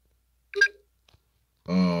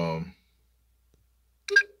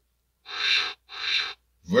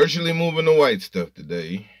 Virtually moving the white stuff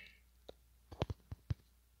today.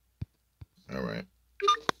 Alright.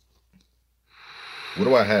 What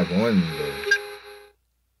do I have on me though?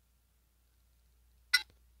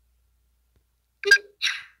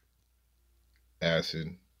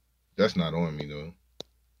 Acid. That's not on me though.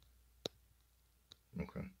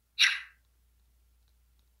 Okay.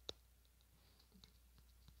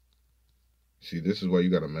 See, this is why you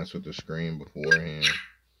gotta mess with the screen beforehand.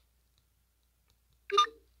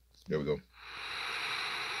 There we go.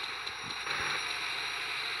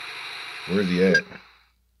 Where's he at?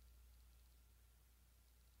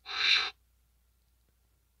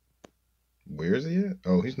 Where's he at?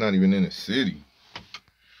 Oh, he's not even in the city.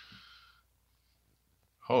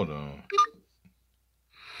 Hold on.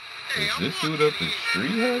 Does this dude up the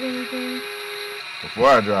street have anything? Before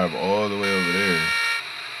I drive all the way over there.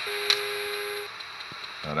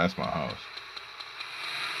 Oh, that's my house.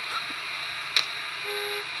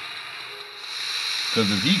 Because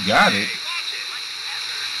if he got it,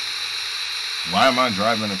 why am I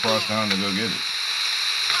driving across town to go get it?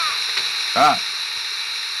 Ah!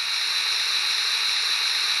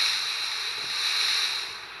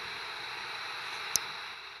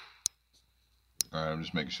 Alright, I'm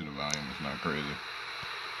just making sure the volume is not crazy.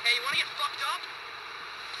 Hey, you wanna get fucked up?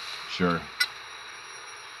 Sure.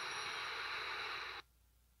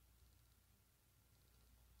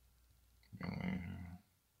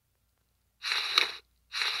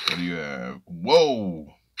 What do you have?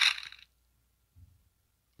 Whoa!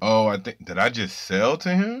 Oh, I think, did I just sell to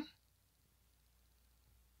him?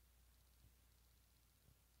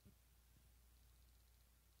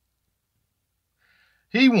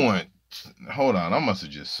 He want, hold on, I must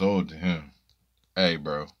have just sold to him. Hey,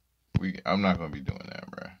 bro, I'm not gonna be doing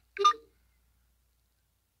that, bro.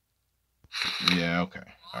 Yeah, okay,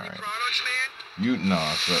 all right.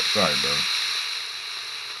 Sorry, bro.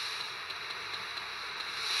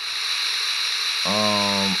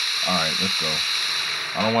 All right, let's go.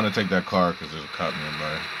 I don't want to take that car because there's a cop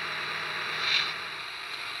nearby.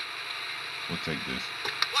 We'll take this.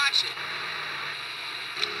 Watch it.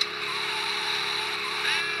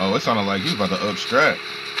 Oh, it sounded like he was about to upstrap.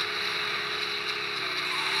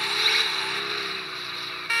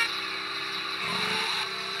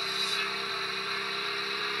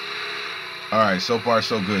 All right, so far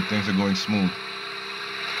so good. Things are going smooth.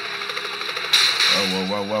 Oh, whoa,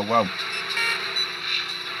 whoa, whoa, whoa.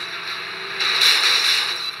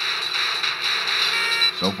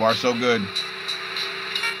 So far, so good.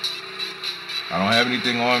 I don't have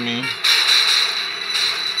anything on me.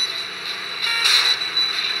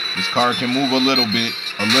 This car can move a little bit.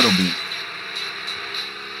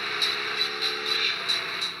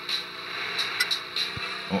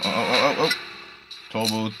 Oh. Toll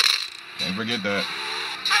booth. Can't forget that.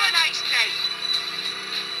 Have a nice day.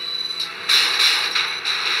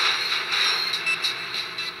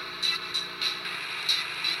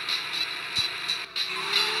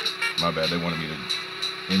 My bad, they wanted me to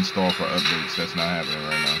install for updates. That's not happening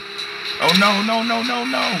right now.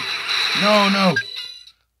 Oh, no.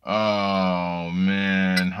 Oh,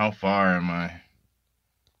 man. How far am I?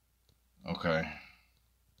 Okay.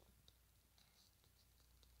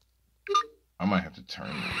 I might have to turn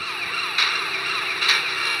this.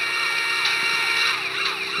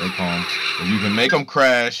 Stay calm. If you can make them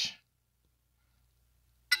crash.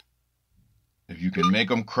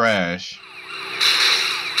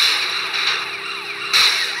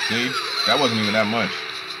 See? That wasn't even that much.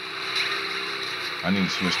 I need to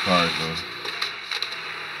switch cars, though.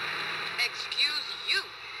 Excuse you.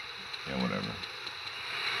 Yeah, whatever.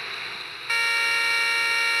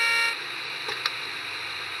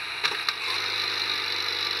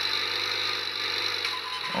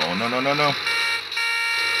 No.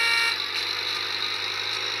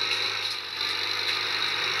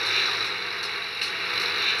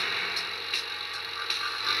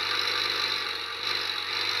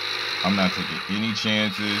 I'm not taking any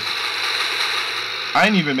chances. I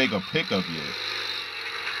didn't even make a pickup yet.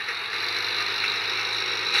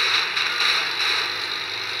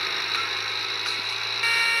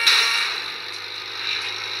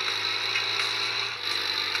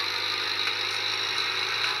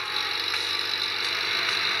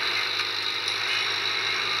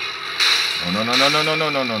 No.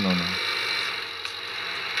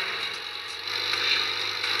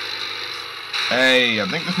 Hey, I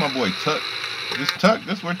think this my boy Tuck.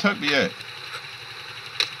 This where Tuck be at.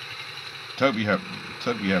 Tuck be having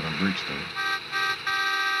breach though.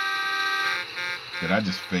 Did I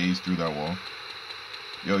just phase through that wall?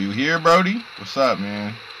 Yo, you here, Brody? What's up,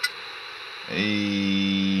 man?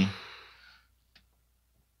 Hey.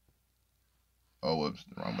 Oh, whoops,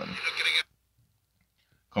 the wrong button.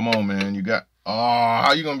 Come on, man. You got. Oh,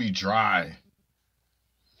 how you gonna be dry?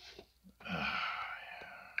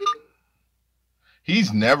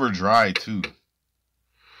 He's never dry, too.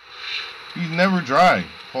 He's never dry.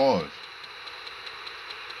 Pause.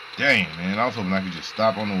 Dang, man. I was hoping I could just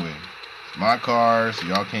stop on the way. It's my car, so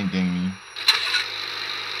y'all can't ding me.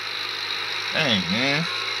 Dang, man.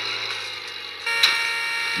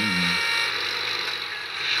 Excuse me.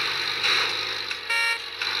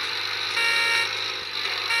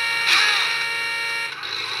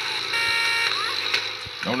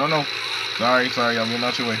 No. Sorry. I'm getting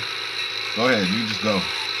out your way. Go ahead. You just go.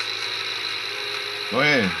 Go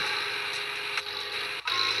ahead.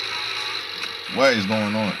 What is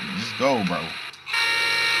going on? Just go, bro.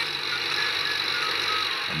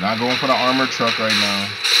 I'm not going for the armored truck right now.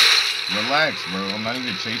 Relax, bro. I'm not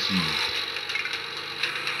even chasing you.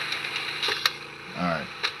 Alright.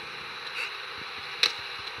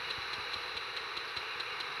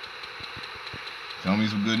 Tell me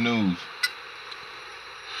some good news.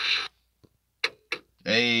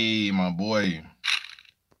 Hey, my boy.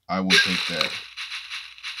 I will take that.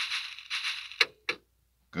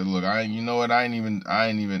 Good look. You know what? I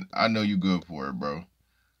know you good for it, bro.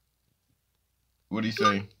 What'd he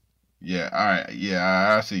say? Yeah, alright.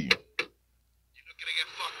 Yeah, I see you. You not gonna get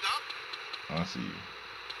fucked up? I see you.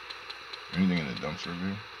 Anything in the dumpster here?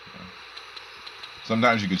 No.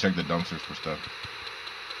 Sometimes you can check the dumpsters for stuff.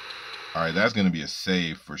 Alright, that's gonna be a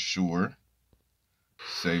save for sure.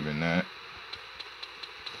 Saving that.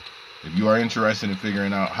 If you are interested in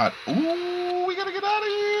figuring out how... Ooh, we gotta get out of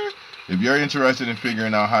here. If you're interested in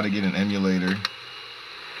figuring out how to get an emulator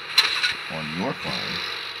on your phone,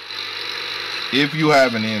 if you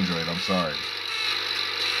have an Android, I'm sorry.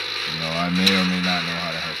 You know, I may or may not know how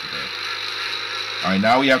to help with that. Alright,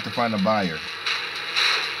 now we have to find a buyer.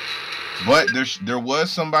 But there was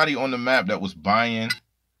somebody on the map that was buying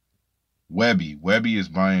Webby. Webby is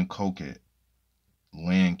buying coke at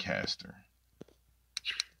Lancaster.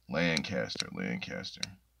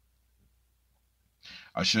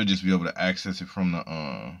 I should just be able to access it from the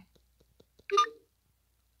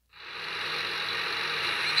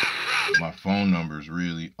my phone numbers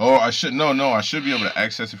really. Oh, I should I should be able to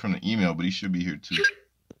access it from the email, but he should be here too.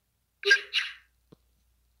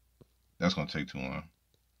 That's gonna take too long.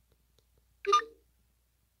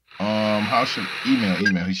 How should email?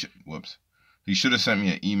 He should have sent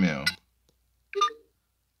me an email.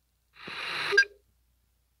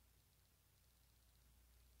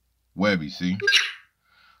 Webby, see?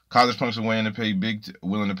 College punks are willing to pay big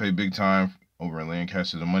time over in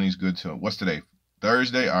Lancaster. The money's good till what's today?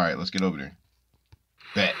 Thursday? Alright, let's get over there.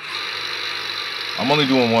 Bet. I'm only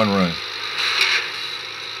doing one run.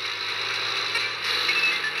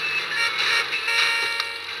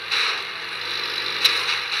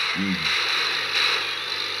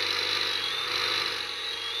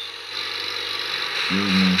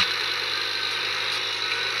 Excuse me.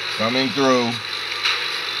 Coming through.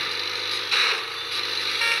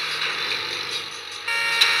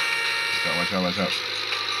 Watch out.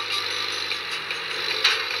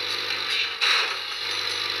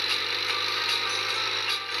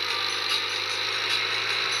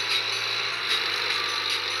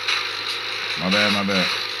 My bad.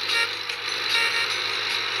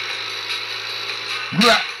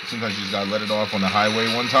 Sometimes you just gotta let it off on the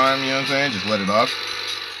highway one time, you know what I'm saying? Just let it off.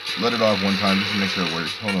 Let it off one time just to make sure it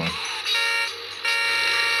works. Hold on.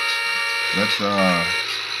 Let's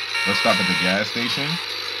stop at the gas station.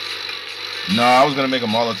 No, I was gonna make a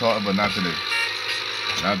Molotov, but not today.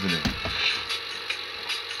 I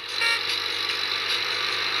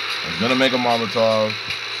was gonna make a Molotov.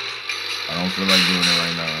 I don't feel like doing it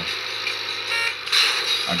right now.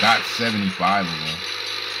 I got 75 of them.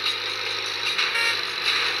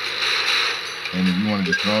 And if you want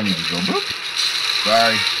to just throw them, you just go boop.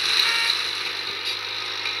 Sorry.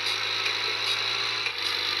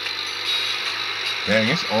 Dang,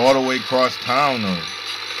 it's all the way across town though.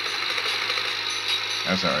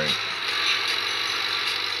 That's alright.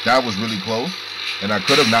 That was really close. And I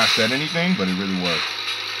could have not said anything, but it really was.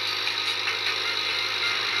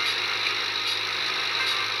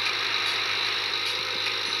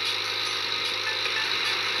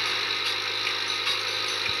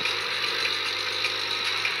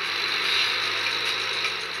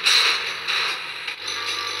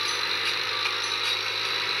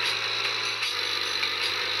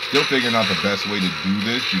 Still figuring out the best way to do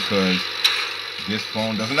this because this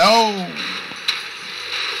phone doesn't.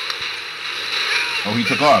 Oh, he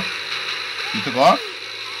took off. He took off?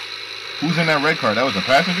 Who's in that red car? That was a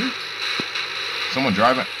passenger? Someone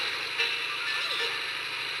driving?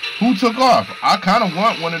 Who took off? I kind of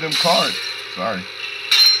want one of them cars. Sorry.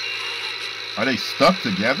 Are they stuck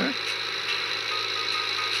together?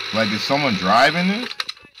 Like, is someone driving this?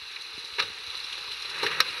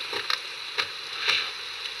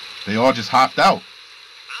 They all just hopped out.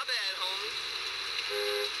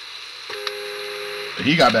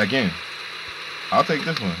 He got back in. I'll take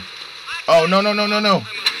this one. Oh, no.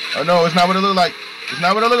 Oh, no, it's not what it looked like. It's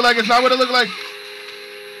not what it looked like. It's not what it looked like.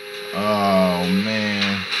 Oh,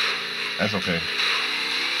 man. That's okay.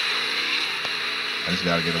 I just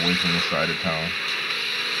got to get away from this side of town.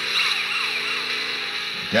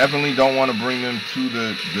 Definitely don't want to bring them to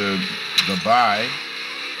the buy.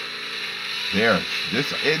 There.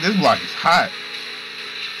 This block is hot.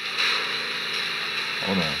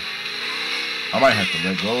 Hold on. I might have to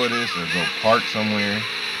let go of this or go park somewhere.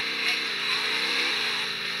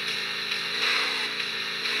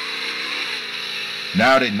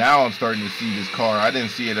 Now I'm starting to see this car. I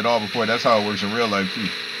didn't see it at all before. That's how it works in real life too.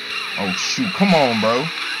 Oh shoot, come on, bro.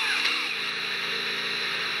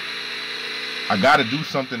 I gotta do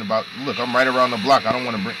something about, look, I'm right around the block. I don't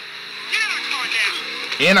want to bring.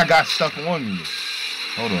 And I got stuff on me.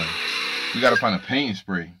 Hold on. We gotta find a paint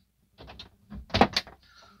spray.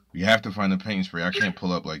 We have to find a paint spray. I can't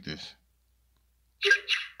pull up like this.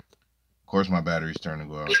 Of course my battery's starting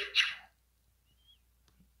to go out.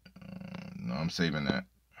 No, I'm saving that.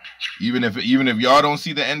 Even if y'all don't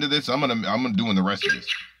see the end of this, I'm doing the rest of this.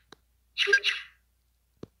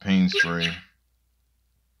 Paint spray.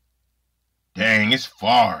 Dang, it's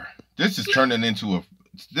far. This is turning into a.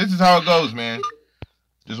 This is how it goes, man.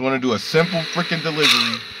 Just want to do a simple freaking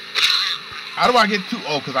delivery. How do I get two?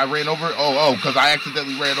 Oh, because I ran over. Oh, because I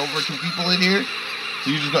accidentally ran over two people in here.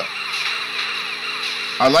 So you just go.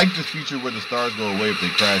 I like this feature where the stars go away if they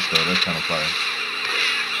crash, though. That's kind of fire.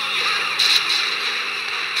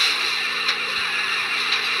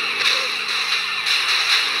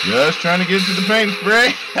 Just trying to get to the paint and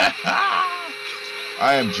spray.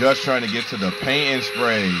 I am just trying to get to the paint and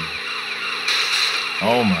spray.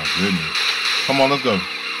 Oh my goodness. Come on, let's go.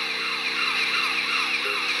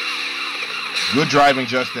 Good driving,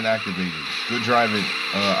 Justin activated. Good driving,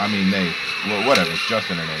 Nate. Well, whatever, it's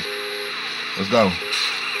Justin or Nate. Let's go.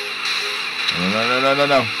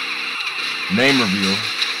 No. Name reveal.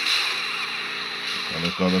 Oh,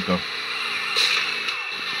 let's go.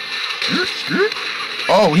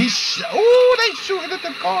 Oh, they shooting at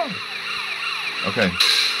the car. Okay.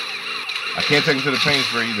 I can't take him to the paint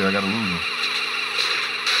spray either. I gotta lose him.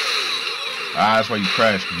 That's why you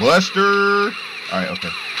crashed. Buster. Alright, okay.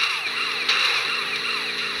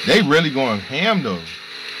 They really going ham though.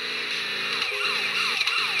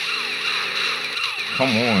 Come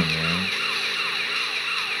on, man.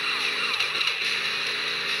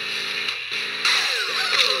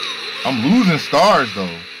 I'm losing stars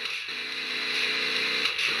though.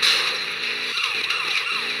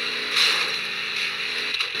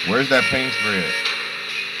 Where's that paint spray at?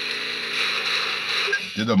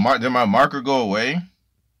 Did my marker go away?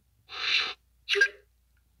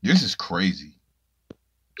 This is crazy.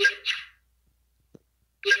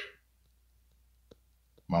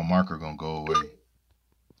 My marker gonna go away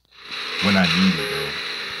when I need it though.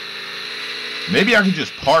 Maybe I could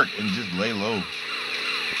just park and just lay low.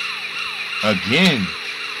 Again.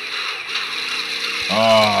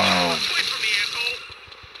 Oh.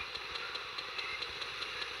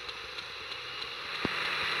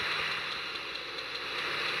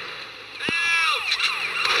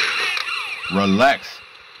 Relax.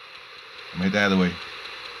 I'm gonna hit the other way.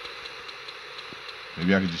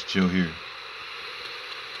 Maybe I could just chill here.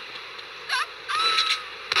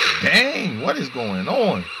 Dang, what is going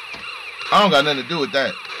on? I don't got nothing to do with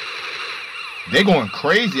that. They going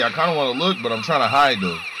crazy. I kind of want to look, but I'm trying to hide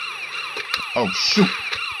though. Oh shoot.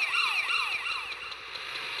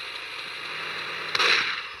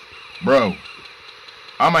 Bro,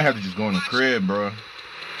 I might have to just go in the crib, bro.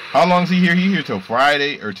 How long is he here? He here till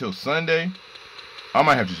Friday or till Sunday? I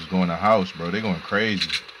might have to just go in the house, bro. They going crazy.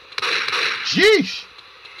 Sheesh.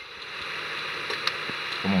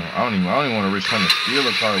 Come on, I don't even want to risk trying to steal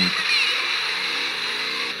a car with you.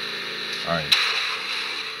 Alright.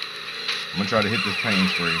 I'm gonna try to hit this pain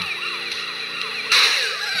spray.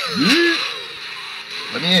 Yeah.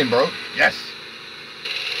 Let me in, bro. Yes.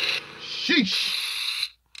 Sheesh.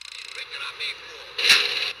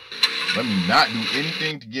 Let me not do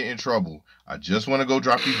anything to get in trouble. I just want to go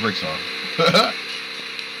drop these bricks off.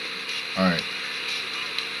 Alright.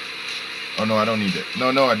 Oh, no, I don't need that.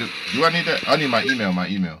 No, I do. Do I need that? I need my email. My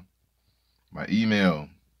email.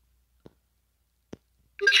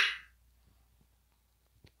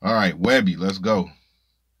 Alright, Webby, let's go.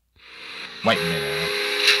 White man.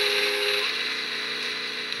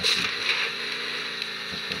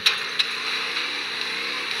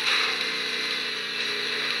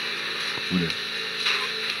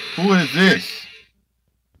 Who is this?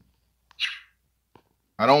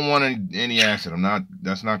 I don't want any acid.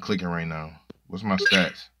 That's not clicking right now. What's my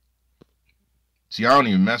stats? See, I don't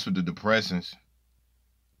even mess with the depressants.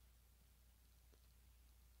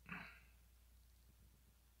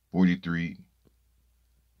 $43.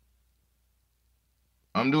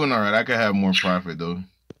 I'm doing alright. I could have more profit though.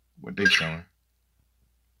 What they selling?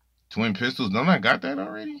 Twin pistols. Don't I got that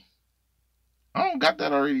already? I don't got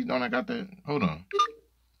that already. Don't I got that? Hold on.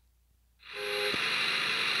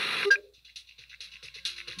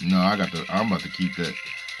 No, I'm about to keep that.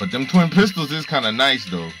 But them twin pistols is kind of nice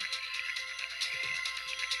though.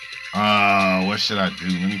 What should I do?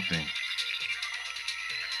 Let me think.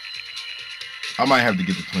 I might have to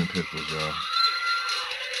get the twin pistols, y'all.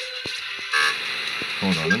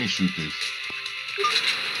 Hold on, let me shoot this.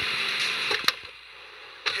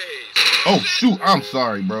 Oh shoot, I'm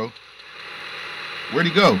sorry, bro. Where'd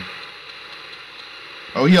he go?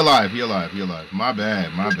 Oh, he alive. My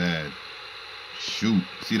bad. Shoot.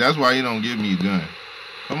 See, that's why you don't give me a gun.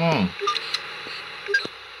 Come on.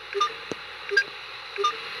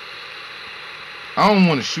 I don't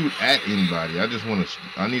want to shoot at anybody. I just want to,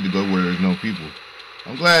 I need to go where there's no people.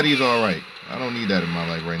 I'm glad he's alright. I don't need that in my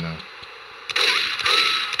life right now.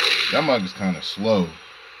 That mug is kind of slow.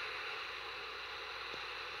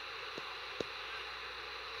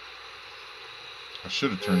 I should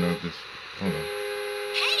have turned off this. Hold on.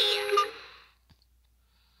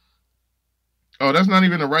 Oh, that's not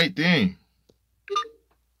even the right thing.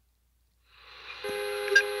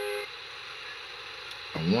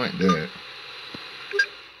 I want that.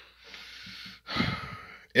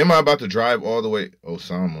 Am I about to drive all the way?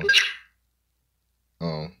 Osama.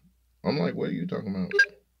 Oh. I'm like, what are you talking about?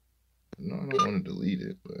 No, I don't want to delete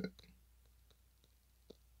it, but.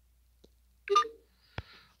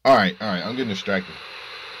 Alright. I'm getting distracted.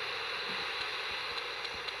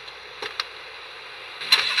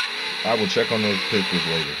 I will check on those pictures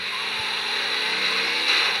later.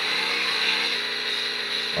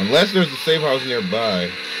 Unless there's a safe house nearby,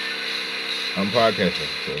 I'm podcasting,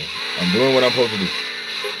 so I'm doing what I'm supposed to do.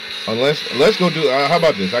 Let's go do, how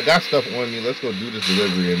about this? I got stuff on me. Let's go do this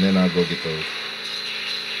delivery, and then I'll go get those.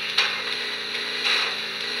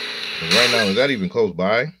 And right now, is that even close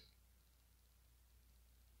by?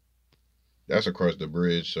 That's across the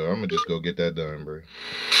bridge, so I'm going to just go get that done, bro.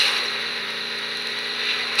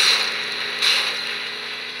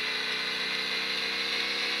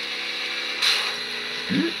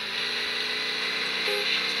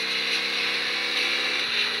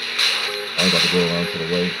 I'm about to go around to the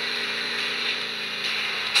right.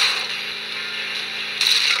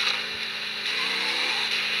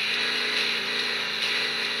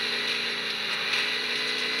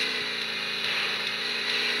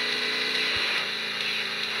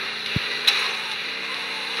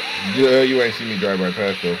 Yeah, you ain't see me drive right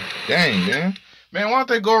past though. Dang, man. Man, why don't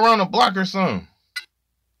they go around the block or something?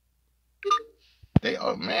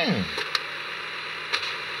 Oh, man.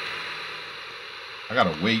 I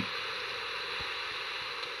gotta wait.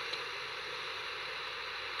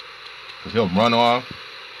 Because he'll run off.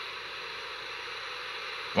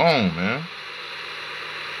 Go on, man.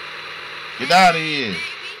 Get out of here.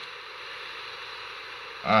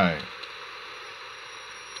 Alright.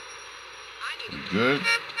 We good?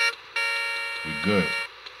 We good.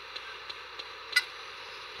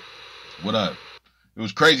 What up? It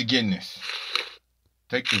was crazy getting this.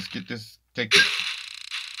 Take this, get this, take this.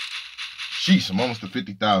 Sheesh, I'm almost to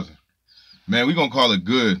 50,000. Man, we gonna call it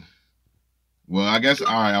good. Well, I guess all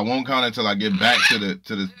right. I won't count it until I get back to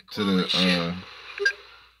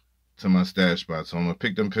my stash spot. So I'm gonna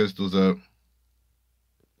pick them pistols up.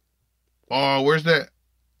 Oh, where's that?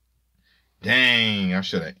 Dang, I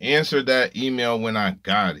should have answered that email when I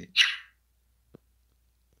got it.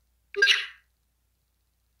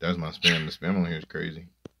 That's my spam. The spam on here is crazy.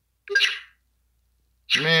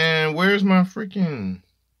 Man, where's my freaking...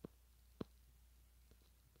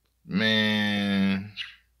 Man.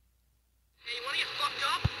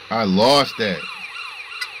 I lost that.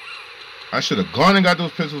 I should have gone and got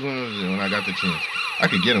those pistols when I got the chance. I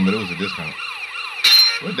could get them, but it was a discount.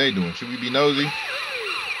 What they doing? Should we be nosy?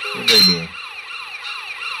 What they doing?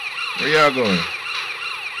 Where y'all going?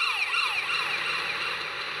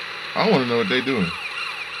 I want to know what they doing.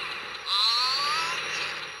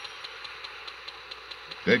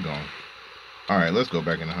 They're gone. All right, let's go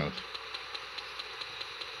back in the house.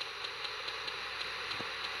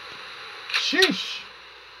 Sheesh.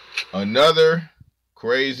 Another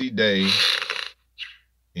crazy day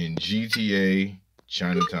in GTA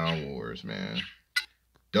Chinatown Wars, man.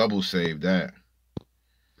 Double save that.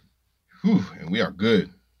 Whew, and we are good.